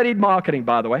 I studied marketing,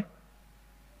 by the way.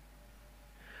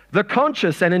 The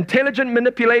conscious and intelligent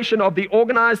manipulation of the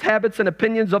organized habits and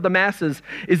opinions of the masses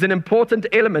is an important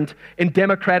element in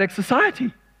democratic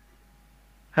society.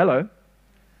 Hello.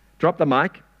 Drop the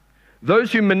mic.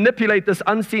 Those who manipulate this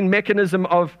unseen mechanism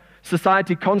of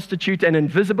society constitute an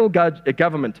invisible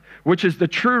government, which is the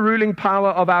true ruling power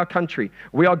of our country.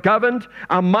 We are governed,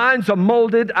 our minds are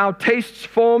molded, our tastes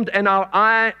formed, and our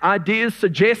ideas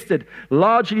suggested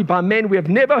largely by men we have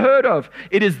never heard of.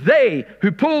 It is they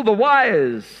who pull the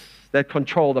wires that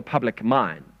control the public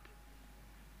mind.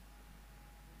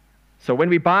 So when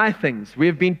we buy things, we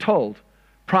have been told,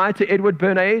 prior to Edward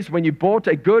Bernays, when you bought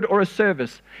a good or a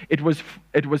service, it was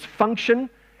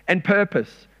function and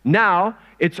purpose. Now,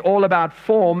 it's all about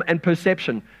form and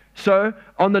perception. So,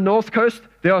 on the North Coast,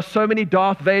 there are so many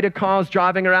Darth Vader cars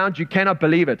driving around, you cannot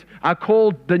believe it. I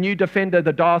called the new Defender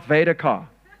the Darth Vader car.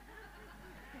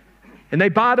 And they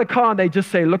buy the car and they just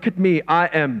say, look at me, I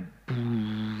am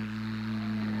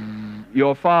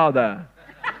your father.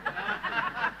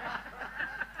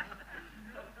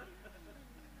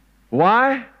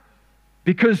 Why?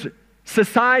 Because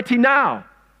society now,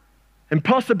 and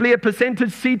possibly a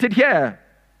percentage seated here,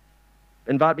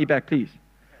 invite me back, please,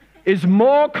 is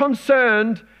more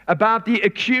concerned about the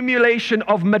accumulation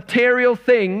of material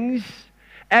things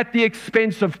at the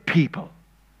expense of people.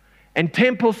 And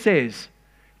Temple says,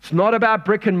 it's not about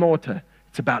brick and mortar,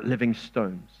 it's about living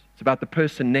stones. It's about the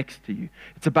person next to you.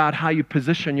 It's about how you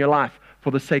position your life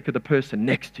for the sake of the person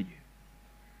next to you.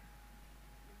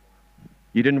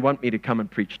 You didn't want me to come and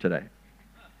preach today,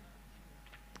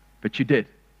 but you did.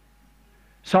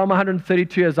 Psalm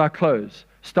 132, as I close,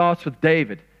 starts with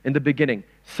David in the beginning,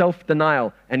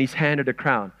 self-denial, and he's handed a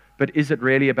crown. But is it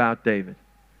really about David?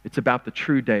 It's about the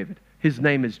true David. His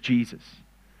name is Jesus,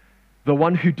 the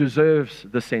one who deserves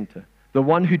the center, the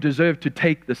one who deserved to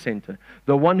take the center,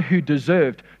 the one who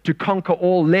deserved to conquer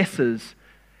all lessers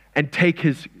and take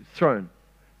his throne,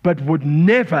 but would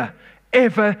never,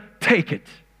 ever take it.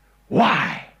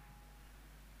 Why?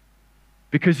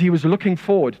 Because he was looking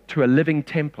forward to a living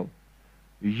temple,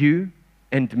 you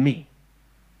and me.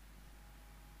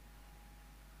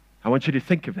 I want you to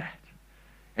think of that.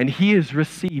 And he has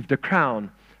received a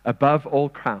crown above all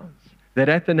crowns, that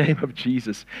at the name of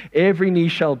Jesus, every knee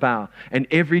shall bow and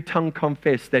every tongue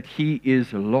confess that he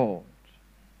is Lord.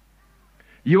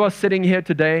 You are sitting here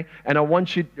today, and I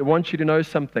want you to know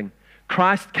something.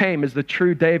 Christ came as the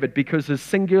true David because his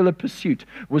singular pursuit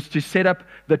was to set up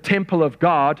the temple of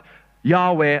God,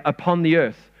 Yahweh, upon the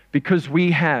earth, because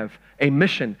we have a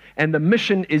mission. And the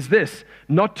mission is this,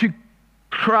 not to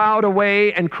crowd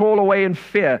away and crawl away in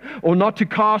fear, or not to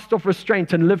cast off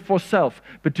restraint and live for self,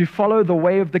 but to follow the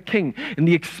way of the King in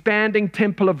the expanding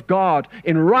temple of God,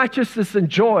 in righteousness and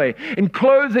joy, in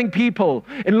clothing people,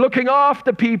 in looking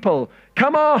after people.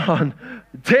 Come on,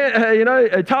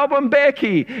 Thabo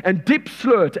Mbeki and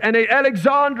Diepsloot and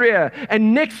Alexandria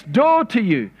and next door to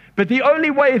you. But the only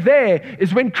way there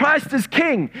is when Christ is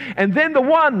King, and then the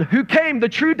one who came, the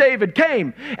true David,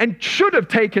 came and should have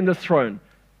taken the throne.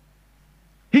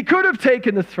 He could have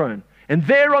taken the throne. And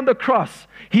there on the cross,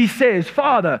 he says,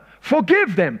 Father,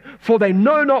 forgive them, for they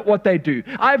know not what they do.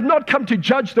 I have not come to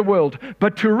judge the world,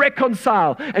 but to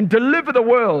reconcile and deliver the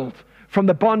world from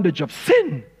the bondage of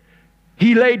sin.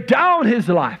 He laid down his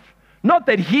life, not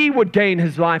that he would gain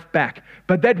his life back,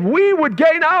 but that we would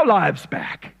gain our lives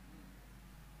back.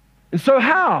 And so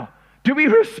how do we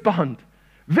respond?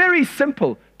 Very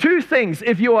simple. Two things.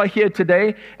 If you are here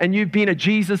today and you've been a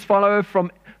Jesus follower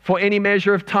for any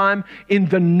measure of time, in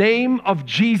the name of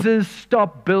Jesus,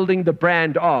 stop building the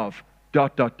brand of ...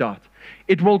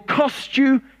 It will cost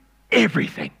you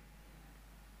everything.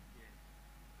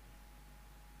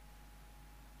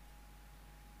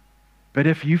 But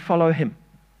if you follow him,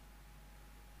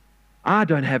 I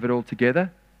don't have it all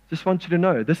together. Just want you to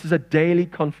know, this is a daily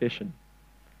confession.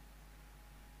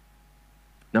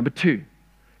 Number two,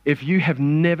 if you have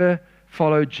never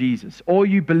followed Jesus, or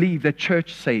you believe that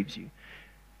church saves you,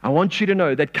 I want you to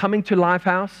know that coming to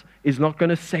Lifehouse is not going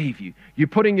to save you. You're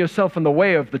putting yourself in the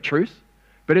way of the truth,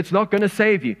 but it's not going to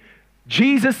save you.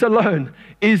 Jesus alone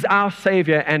is our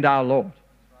Savior and our Lord.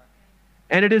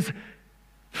 And it is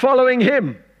following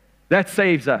him that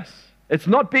saves us. It's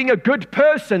not being a good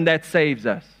person that saves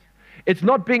us. It's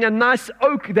not being a nice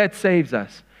oak that saves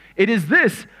us. It is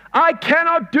this: I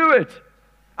cannot do it.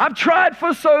 I've tried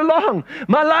for so long.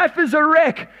 My life is a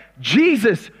wreck.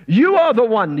 Jesus, you are the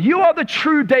one. You are the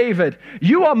true David.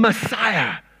 You are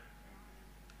Messiah.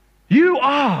 You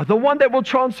are the one that will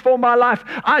transform my life.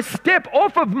 I step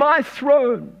off of my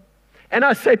throne and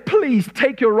I say, please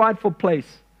take your rightful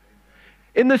place.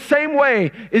 In the same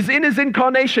way as in his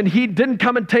incarnation, he didn't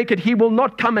come and take it. He will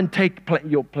not come and take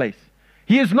your place.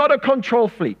 He is not a control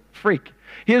freak.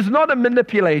 He is not a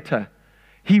manipulator.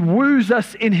 He woos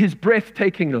us in his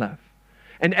breathtaking love.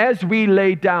 And as we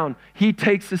lay down, he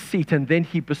takes a seat and then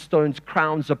he bestows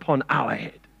crowns upon our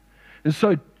head. And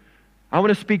so I want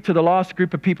to speak to the last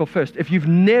group of people first. If you've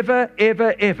never,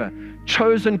 ever, ever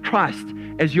chosen Christ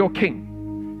as your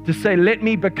King, to say, let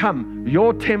me become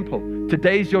your temple,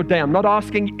 today's your day. I'm not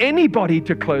asking anybody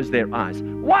to close their eyes.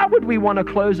 Why would we want to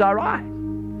close our eyes?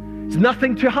 There's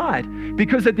nothing to hide.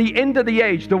 Because at the end of the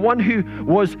age, the one who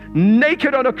was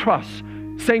naked on a cross,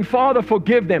 saying, Father,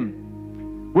 forgive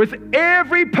them, with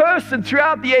every person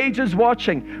throughout the ages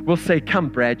watching, will say, come,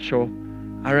 Bradshaw.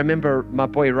 I remember my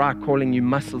boy Ra calling you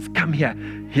muscles. Come here.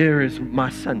 Here is my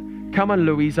son. Come on,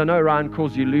 Louise. I know Ryan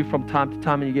calls you Lou from time to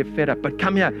time and you get fed up, but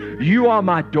come here. You are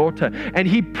my daughter. And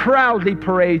he proudly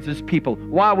parades his people.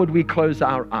 Why would we close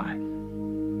our eyes?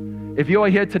 If you are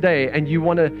here today and you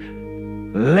want to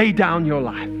lay down your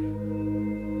life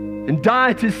and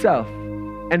die to self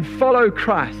and follow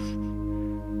Christ,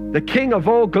 the King of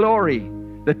all glory,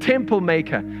 the temple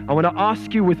maker, I want to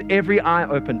ask you with every eye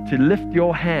open to lift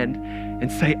your hand and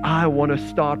say, I want to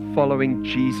start following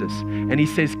Jesus. And he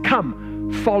says, come,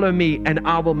 follow me and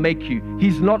I will make you.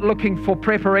 He's not looking for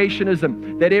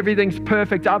preparationism, that everything's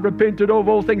perfect. I've repented of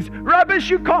all things.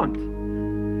 Rubbish, you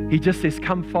can't. He just says,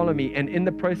 come follow me. And in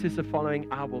the process of following,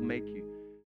 I will make you.